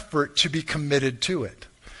every effort to be committed to it.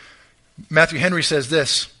 Matthew Henry says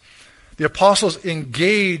this, the apostles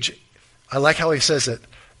engage, I like how he says it,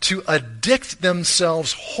 to addict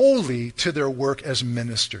themselves wholly to their work as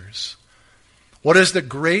ministers. What is the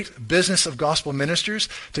great business of gospel ministers?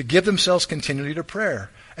 To give themselves continually to prayer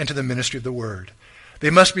and to the ministry of the word. They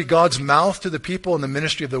must be God's mouth to the people in the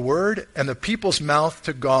ministry of the word, and the people's mouth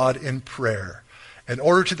to God in prayer. In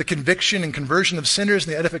order to the conviction and conversion of sinners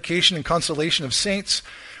and the edification and consolation of saints,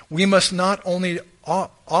 we must not only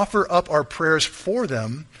offer up our prayers for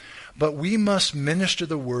them, but we must minister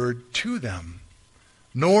the word to them.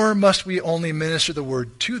 Nor must we only minister the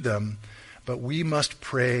word to them, but we must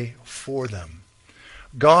pray for them.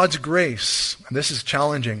 God's grace, and this is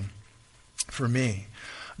challenging for me,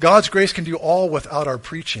 God's grace can do all without our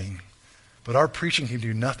preaching, but our preaching can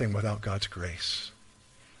do nothing without God's grace.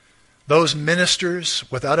 Those ministers,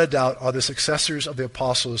 without a doubt, are the successors of the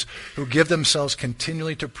apostles who give themselves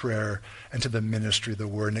continually to prayer and to the ministry of the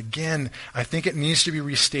word. And again, I think it needs to be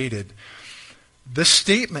restated. The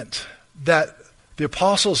statement that the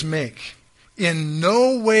apostles make in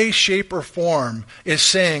no way, shape, or form is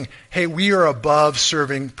saying, hey, we are above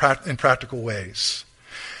serving in practical ways.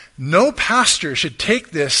 No pastor should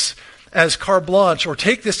take this as carte blanche or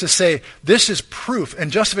take this to say, this is proof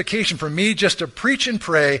and justification for me just to preach and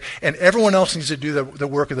pray and everyone else needs to do the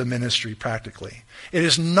work of the ministry practically. It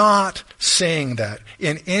is not saying that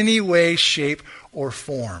in any way, shape, or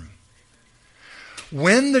form.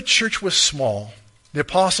 When the church was small, the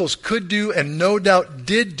apostles could do and no doubt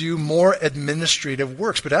did do more administrative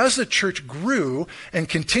works. But as the church grew and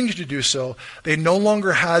continued to do so, they no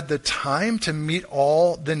longer had the time to meet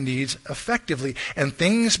all the needs effectively. And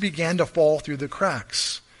things began to fall through the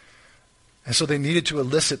cracks. And so they needed to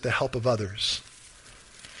elicit the help of others.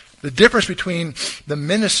 The difference between the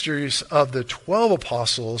ministries of the 12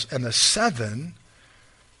 apostles and the 7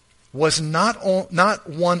 was not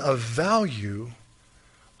one of value,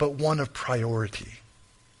 but one of priority.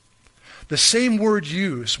 The same word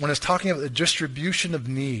used when it's talking about the distribution of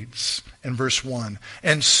needs in verse 1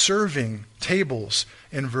 and serving tables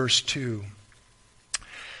in verse 2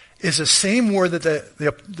 is the same word that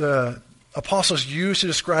the apostles used to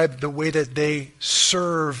describe the way that they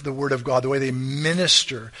serve the Word of God, the way they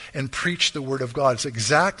minister and preach the Word of God. It's the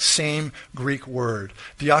exact same Greek word.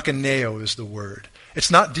 Diakoneo is the word. It's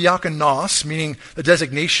not diakonos, meaning the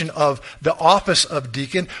designation of the office of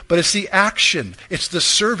deacon, but it's the action. It's the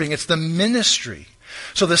serving. It's the ministry.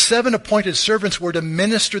 So the 7 appointed servants were to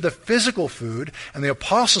minister the physical food, and the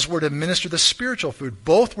apostles were to minister the spiritual food.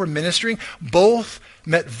 Both were ministering. Both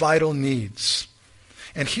met vital needs.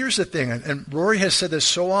 And here's the thing, and Rory has said this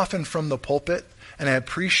so often from the pulpit, and I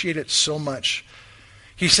appreciate it so much.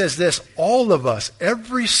 He says this, all of us,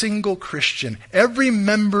 every single Christian, every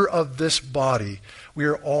member of this body, we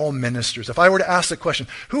are all ministers. If I were to ask the question,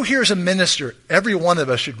 who here is a minister? Every one of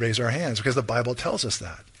us should raise our hands because the Bible tells us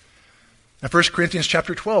that. In 1 Corinthians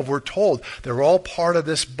chapter 12, we're told they're all part of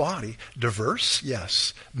this body. Diverse?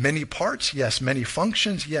 Yes. Many parts? Yes. Many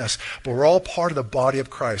functions? Yes. But we're all part of the body of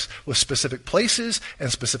Christ with specific places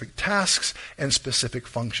and specific tasks and specific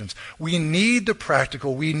functions. We need the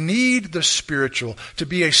practical. We need the spiritual to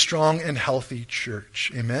be a strong and healthy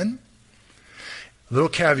church. Amen? Little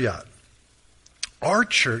caveat. Our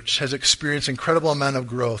church has experienced an incredible amount of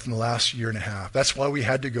growth in the last year and a half. That's why we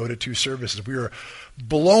had to go to 2 services. We were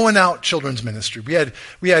blowing out children's ministry.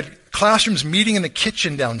 We had classrooms meeting in the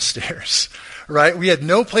kitchen downstairs, right? We had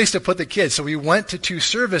no place to put the kids, so we went to 2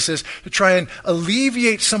 services to try and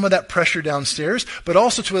alleviate some of that pressure downstairs, but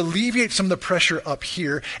also to alleviate some of the pressure up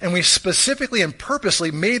here. And we specifically and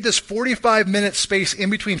purposely made this 45-minute space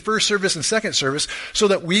in between first service and second service so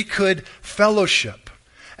that we could fellowship.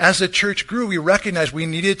 As the church grew, we recognized we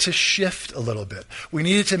needed to shift a little bit. We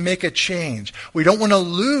needed to make a change. We don't want to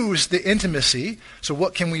lose the intimacy, so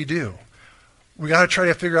what can we do? We got to try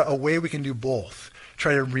to figure out a way we can do both.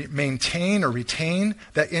 Try to maintain or retain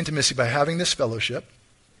that intimacy by having this fellowship,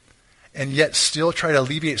 and yet still try to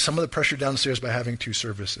alleviate some of the pressure downstairs by having 2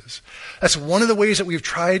 services. That's one of the ways that we've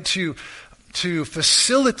tried to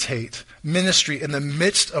facilitate ministry in the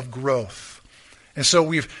midst of growth. And so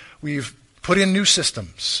we've put in new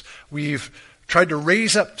systems. We've tried to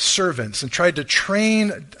raise up servants and tried to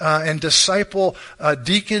train and disciple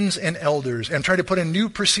deacons and elders and tried to put in new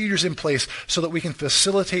procedures in place so that we can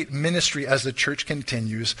facilitate ministry as the church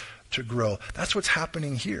continues to grow. That's what's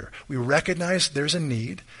happening here. We recognize there's a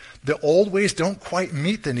need. The old ways don't quite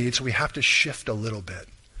meet the need, so we have to shift a little bit,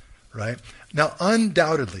 right? Now,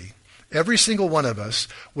 undoubtedly, every single one of us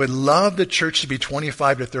would love the church to be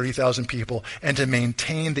 25 to 30,000 people and to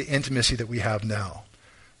maintain the intimacy that we have now.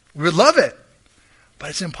 We would love it, but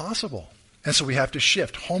it's impossible. And so we have to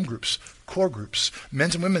shift home groups, core groups,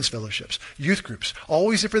 men's and women's fellowships, youth groups, all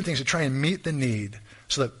these different things to try and meet the need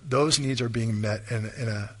so that those needs are being met in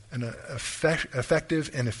an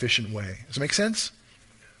effective and efficient way. Does it make sense?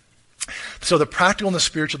 So the practical and the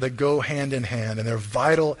spiritual, they go hand in hand, and they're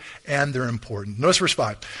vital and they're important. Notice verse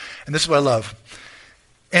 5, and this is what I love.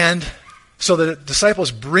 And so the disciples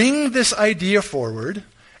bring this idea forward,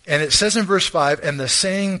 and it says in verse 5, and the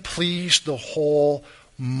saying pleased the whole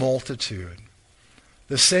multitude.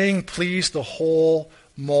 The saying pleased the whole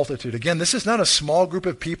multitude. Again, this is not a small group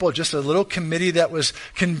of people, just a little committee that was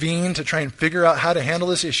convened to try and figure out how to handle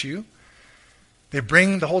this issue. They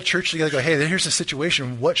bring the whole church together and go, hey, here's the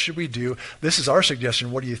situation. What should we do? This is our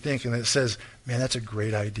suggestion. What do you think? And it says, man, that's a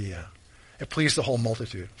great idea. It pleased the whole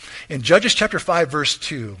multitude. In Judges chapter 5, verse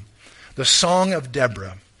 2, the Song of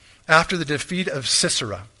Deborah, after the defeat of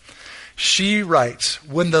Sisera, she writes,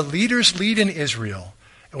 when the leaders lead in Israel,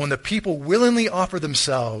 and when the people willingly offer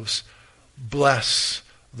themselves, bless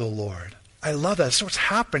the Lord. I love that. That's what's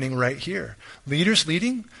happening right here. Leaders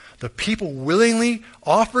leading, the people willingly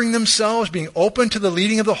offering themselves, being open to the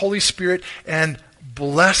leading of the Holy Spirit, and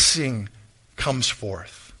blessing comes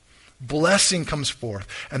forth. Blessing comes forth.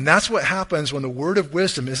 And that's what happens when the word of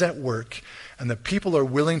wisdom is at work and the people are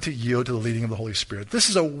willing to yield to the leading of the Holy Spirit. This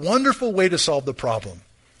is a wonderful way to solve the problem,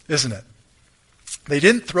 isn't it? They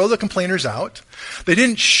didn't throw the complainers out. They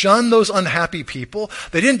didn't shun those unhappy people.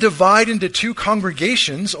 They didn't divide into two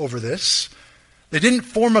congregations over this. They didn't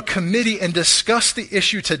form a committee and discuss the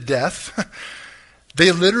issue to death.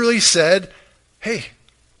 They literally said, hey,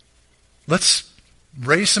 let's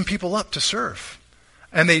raise some people up to serve.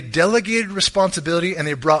 And they delegated responsibility and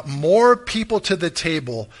they brought more people to the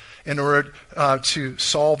table in order to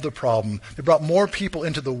solve the problem. They brought more people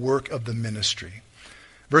into the work of the ministry.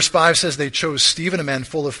 Verse 5 says they chose Stephen, a man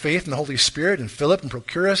full of faith and the Holy Spirit, and Philip and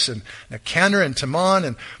Prochorus and Nicanor and Timon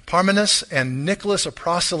and Parmenas and Nicholas, a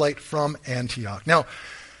proselyte from Antioch. Now,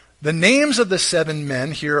 the names of the 7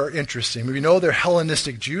 men here are interesting. We know they're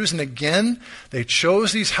Hellenistic Jews, and again, they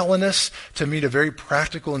chose these Hellenists to meet a very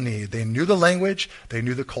practical need. They knew the language, they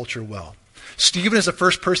knew the culture well. Stephen is the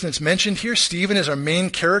first person that's mentioned here. Stephen is our main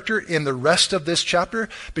character in the rest of this chapter,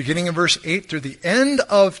 beginning in verse 8 through the end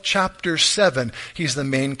of chapter 7. He's the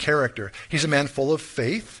main character. He's a man full of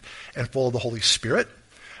faith and full of the Holy Spirit.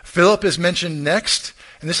 Philip is mentioned next,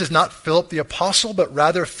 and this is not Philip the apostle, but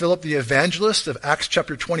rather Philip the evangelist of Acts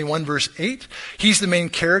chapter 21, verse 8. He's the main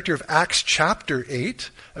character of Acts chapter 8,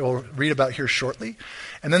 that we'll read about here shortly.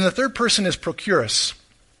 And then the third person is Prochorus.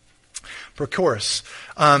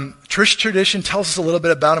 Church tradition tells us a little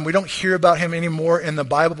bit about him. We don't hear about him anymore in the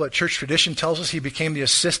Bible, but church tradition tells us he became the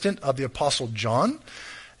assistant of the apostle John,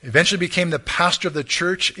 eventually became the pastor of the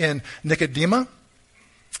church in Nicodemus,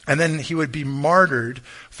 and then he would be martyred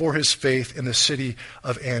for his faith in the city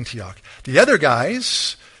of Antioch. The other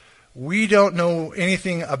guys, we don't know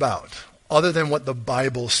anything about other than what the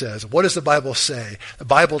Bible says. What does the Bible say? The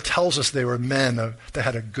Bible tells us they were men that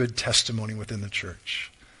had a good testimony within the church.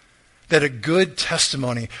 That a good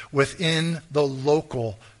testimony within the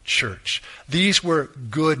local church. These were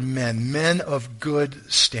good men, men of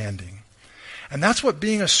good standing. And that's what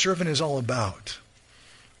being a servant is all about.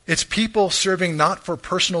 It's people serving not for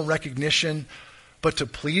personal recognition, but to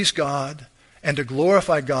please God and to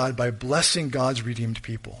glorify God by blessing God's redeemed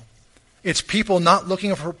people. It's people not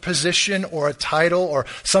looking for a position or a title or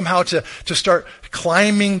somehow to start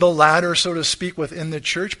climbing the ladder, so to speak, within the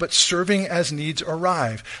church, but serving as needs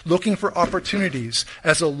arrive, looking for opportunities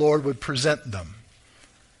as the Lord would present them.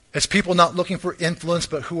 It's people not looking for influence,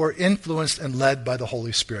 but who are influenced and led by the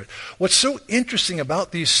Holy Spirit. What's so interesting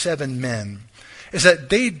about these 7 men is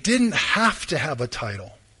that they didn't have to have a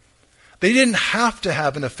title. They didn't have to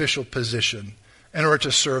have an official position in order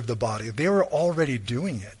to serve the body. They were already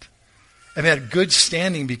doing it. And they had good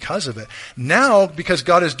standing because of it. Now, because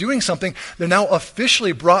God is doing something, they're now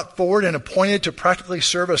officially brought forward and appointed to practically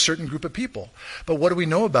serve a certain group of people. But what do we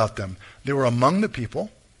know about them? They were among the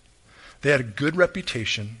people. They had a good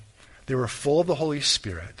reputation. They were full of the Holy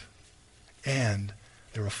Spirit. And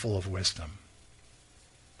they were full of wisdom.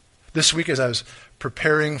 This week as I was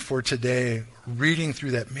preparing for today, reading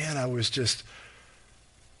through that, man, I was just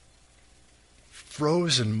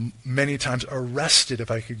frozen many times, arrested,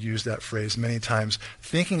 if I could use that phrase, many times,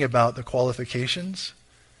 thinking about the qualifications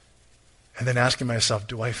and then asking myself,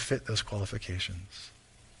 do I fit those qualifications?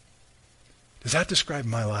 Does that describe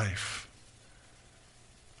my life?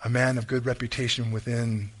 A man of good reputation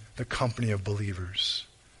within the company of believers.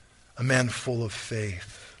 A man full of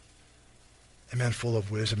faith. A man full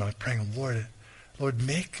of wisdom. I'm praying, Lord,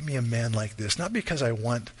 make me a man like this. Not because I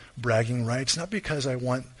want bragging rights, not because I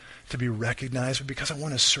want to be recognized, but because I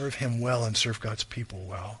want to serve him well and serve God's people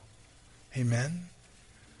well. Amen?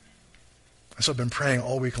 And so I've been praying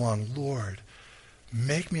all week long, Lord,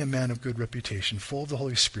 make me a man of good reputation, full of the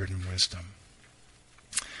Holy Spirit and wisdom.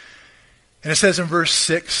 And it says in verse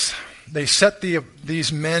 6, they set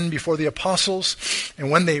these men before the apostles, and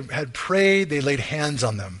when they had prayed, they laid hands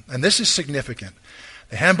on them. And this is significant.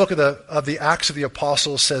 The handbook of the Acts of the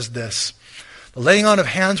Apostles says this: the laying on of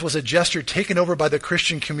hands was a gesture taken over by the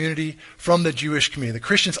Christian community from the Jewish community. The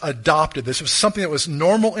Christians adopted this. It was something that was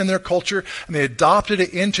normal in their culture, and they adopted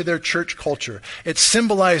it into their church culture. It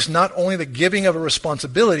symbolized not only the giving of a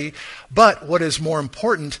responsibility, but what is more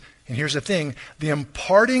important, and here's the thing, the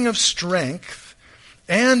imparting of strength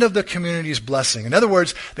and of the community's blessing. In other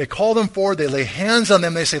words, they call them forward, they lay hands on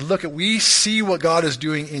them, they say, look, we see what God is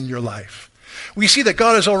doing in your life. We see that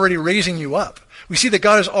God is already raising you up. We see that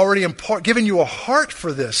God has already given you a heart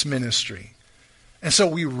for this ministry. And so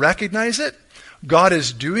we recognize it. God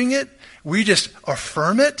is doing it. We just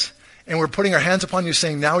affirm it. and we're putting our hands upon you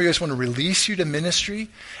saying, now we just want to release you to ministry,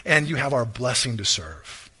 and you have our blessing to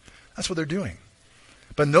serve. That's what they're doing.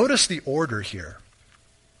 But notice the order here.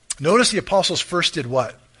 Notice the apostles first did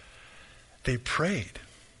what? They prayed.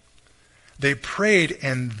 They prayed,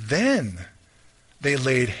 and then they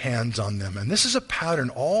laid hands on them. And this is a pattern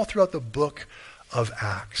all throughout the book of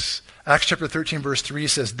Acts. Acts chapter 13, verse 3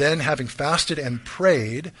 says, then having fasted and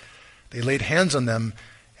prayed, they laid hands on them,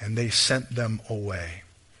 and they sent them away.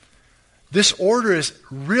 This order is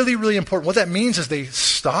really, really important. What that means is they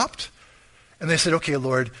stopped, and they said, okay,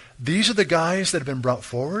 Lord, these are the guys that have been brought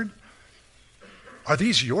forward. Are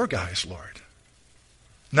these your guys, Lord?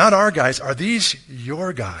 Not our guys. Are these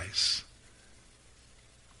your guys?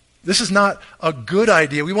 This is not a good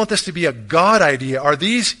idea. We want this to be a God idea. Are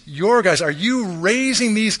these your guys? Are you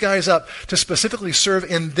raising these guys up to specifically serve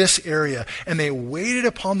in this area? And they waited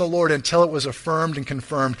upon the Lord until it was affirmed and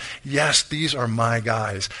confirmed, yes, these are my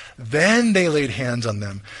guys. Then they laid hands on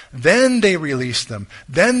them. Then they released them.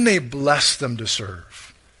 Then they blessed them to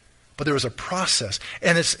serve. But there was a process.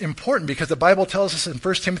 And it's important because the Bible tells us in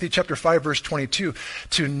 1 Timothy chapter 5, verse 22,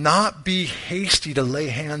 to not be hasty to lay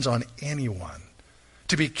hands on anyone.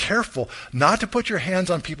 To be careful not to put your hands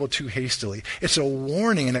on people too hastily. It's a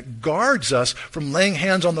warning, and it guards us from laying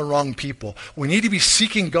hands on the wrong people. We need to be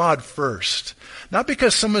seeking God first. Not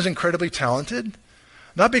because someone's incredibly talented,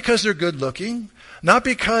 not because they're good looking, not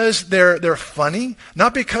because they're funny,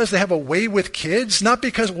 not because they have a way with kids, not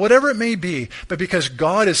because whatever it may be, but because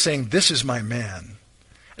God is saying, this is my man.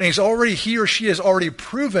 And he or she has already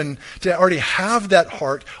proven to already have that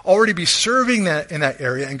heart, already be serving that in that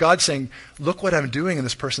area. And God's saying, look what I'm doing in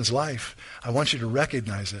this person's life. I want you to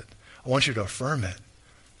recognize it. I want you to affirm it.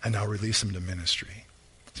 And now release them to ministry.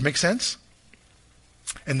 Does it make sense?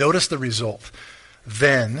 And notice the result.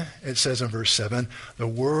 Then, it says in verse 7, the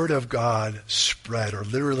word of God spread, or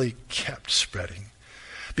literally kept spreading.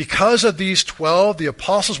 Because of these 12, the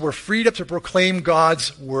apostles were freed up to proclaim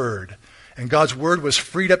God's word. And God's word was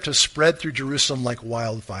freed up to spread through Jerusalem like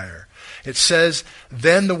wildfire. It says,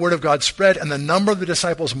 then the word of God spread, and the number of the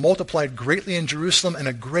disciples multiplied greatly in Jerusalem, and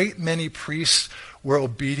a great many priests were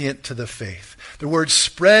obedient to the faith. The word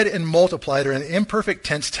spread and multiplied are in imperfect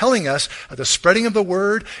tense, telling us that the spreading of the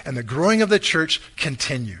word and the growing of the church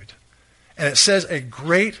continued. And it says a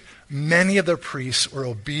great many of the priests were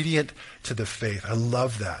obedient to the faith. I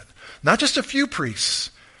love that. Not just a few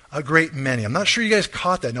priests. A great many. I'm not sure you guys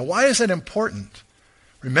caught that. Now, why is that important?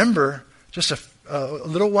 Remember, just a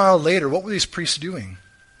little while later, what were these priests doing?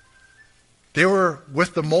 They were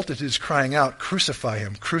with the multitudes crying out, crucify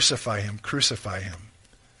him, crucify him, crucify him.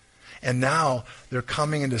 And now they're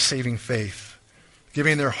coming into saving faith,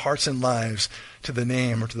 giving their hearts and lives to the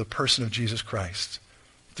name or to the person of Jesus Christ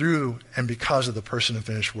through and because of the person and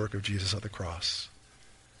finished work of Jesus at the cross.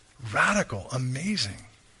 Radical, amazing.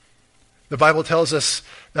 The Bible tells us,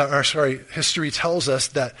 history tells us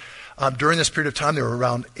that during this period of time, there were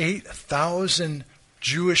around 8,000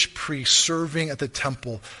 Jewish priests serving at the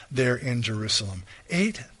temple there in Jerusalem.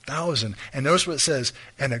 8,000. And notice what it says,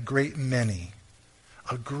 and a great many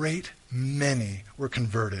were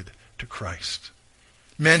converted to Christ.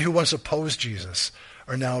 Men who once opposed Jesus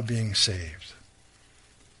are now being saved.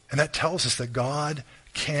 And that tells us that God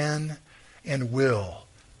can and will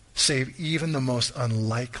save even the most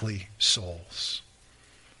unlikely souls.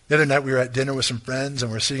 The other night we were at dinner with some friends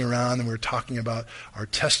and we're sitting around and we're talking about our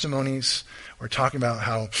testimonies. We're talking about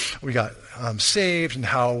how we got saved and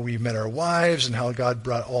how we met our wives and how God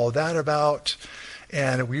brought all that about.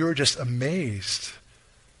 And we were just amazed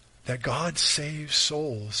that God saves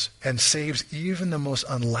souls and saves even the most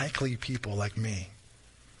unlikely people like me.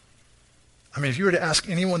 I mean, if you were to ask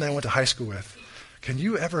anyone that I went to high school with, can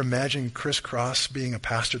you ever imagine Chris Cross being a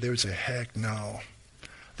pastor? They would say, heck no.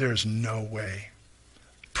 There's no way.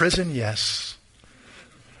 Prison, yes.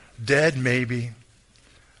 Dead, maybe.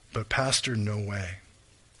 But pastor, no way.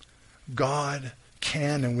 God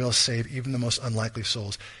can and will save even the most unlikely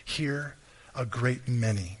souls. Here, a great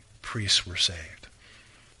many priests were saved.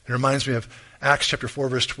 It reminds me of Acts chapter 4,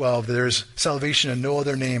 verse 12. There's salvation in no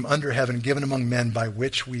other name under heaven given among men by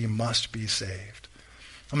which we must be saved.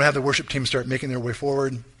 I'm going to have the worship team start making their way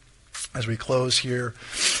forward as we close here.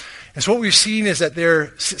 And so what we've seen is that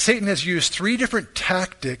Satan has used 3 different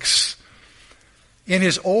tactics in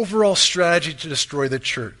his overall strategy to destroy the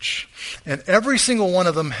church. And every single one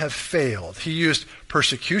of them have failed. He used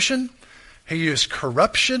persecution, he used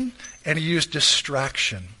corruption, and he used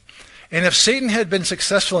distraction. And if Satan had been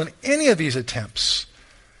successful in any of these attempts,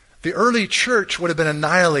 the early church would have been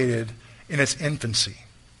annihilated in its infancy.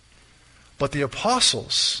 But the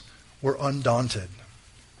apostles were undaunted,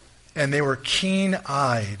 and they were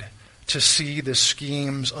keen-eyed to see the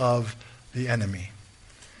schemes of the enemy.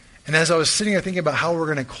 And as I was sitting there thinking about how we're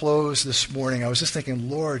going to close this morning, I was just thinking,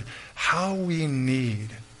 Lord, how we need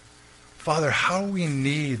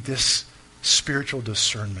this spiritual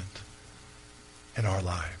discernment in our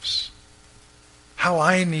lives. How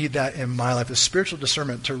I need that in my life, the spiritual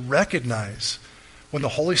discernment to recognize when the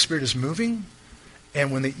Holy Spirit is moving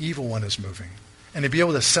and when the evil one is moving. And to be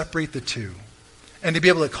able to separate the two. And to be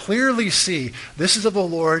able to clearly see, this is of the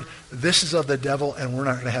Lord, this is of the devil, and we're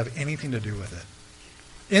not going to have anything to do with it.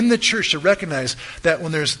 In the church, to recognize that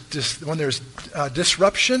when there's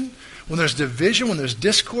disruption, when there's division, when there's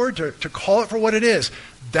discord, to call it for what it is,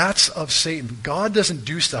 that's of Satan. God doesn't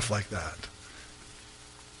do stuff like that.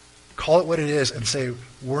 Call it what it is and say,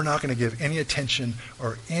 we're not going to give any attention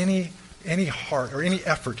or any heart or any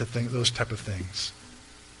effort to those type of things.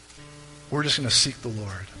 We're just going to seek the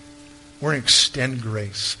Lord. We're going to extend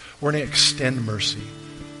grace. We're going to extend mercy.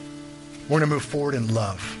 We're going to move forward in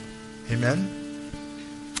love. Amen?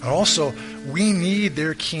 And also, we need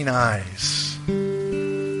their keen eyes.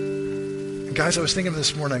 And guys, I was thinking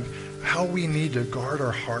this morning how we need to guard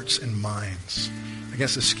our hearts and minds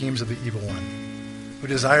against the schemes of the evil one, who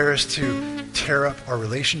desires to tear up our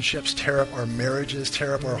relationships, tear up our marriages,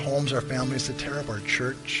 tear up our homes, our families, to tear up our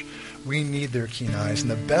church. We need their keen eyes. And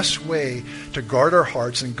the best way to guard our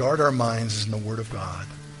hearts and guard our minds is in the Word of God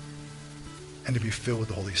and to be filled with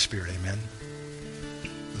the Holy Spirit. Amen?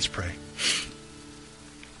 Let's pray.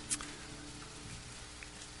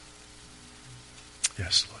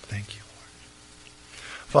 Yes, Lord. Thank you, Lord.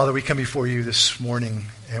 Father, we come before you this morning,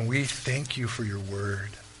 and we thank you for your word.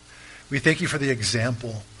 We thank you for the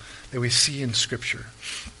example that we see in Scripture.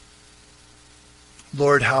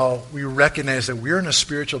 Lord, how we recognize that we're in a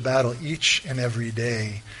spiritual battle each and every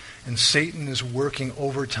day, and Satan is working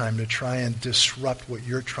overtime to try and disrupt what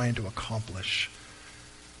you're trying to accomplish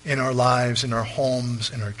in our lives, in our homes,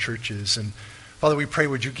 in our churches. And Father, we pray,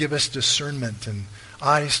 would you give us discernment and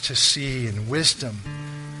eyes to see and wisdom,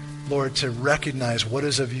 Lord, to recognize what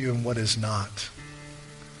is of you and what is not.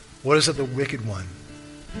 What is of the wicked one.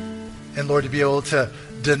 And Lord, to be able to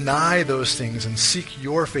deny those things and seek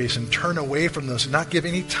your face and turn away from those and not give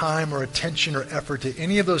any time or attention or effort to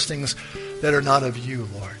any of those things that are not of you,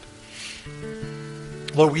 Lord.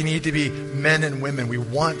 Lord, we need to be men and women. We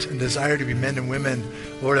want and desire to be men and women,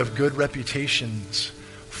 Lord, of good reputations,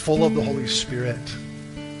 full of the Holy Spirit,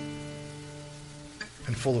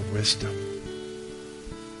 and full of wisdom.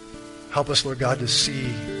 Help us, Lord God, to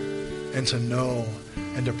see and to know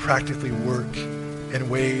and to practically work in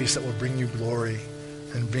ways that will bring you glory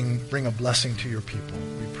and bring a blessing to your people,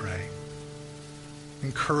 we pray.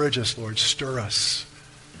 Encourage us, Lord. Stir us.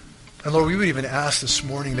 And Lord, we would even ask this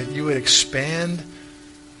morning that you would expand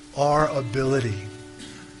our ability,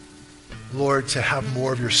 Lord, to have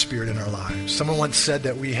more of your Spirit in our lives. Someone once said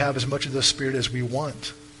that we have as much of the Spirit as we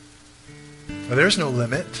want. Well, there's no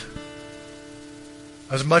limit.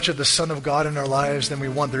 As much of the Son of God in our lives than we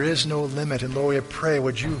want. There is no limit. And Lord, we pray,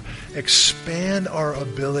 would you expand our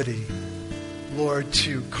ability, Lord,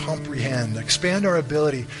 to comprehend. Expand our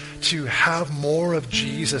ability to have more of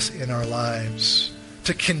Jesus in our lives.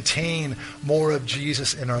 To contain more of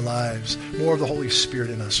Jesus in our lives. More of the Holy Spirit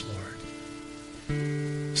in us,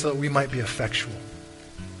 Lord. So that we might be effectual.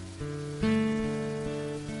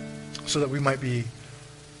 So that we might be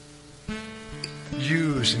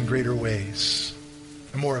used in greater ways.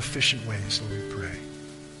 In more efficient ways, Lord, we pray.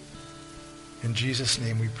 In Jesus'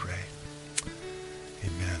 name we pray.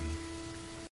 Amen.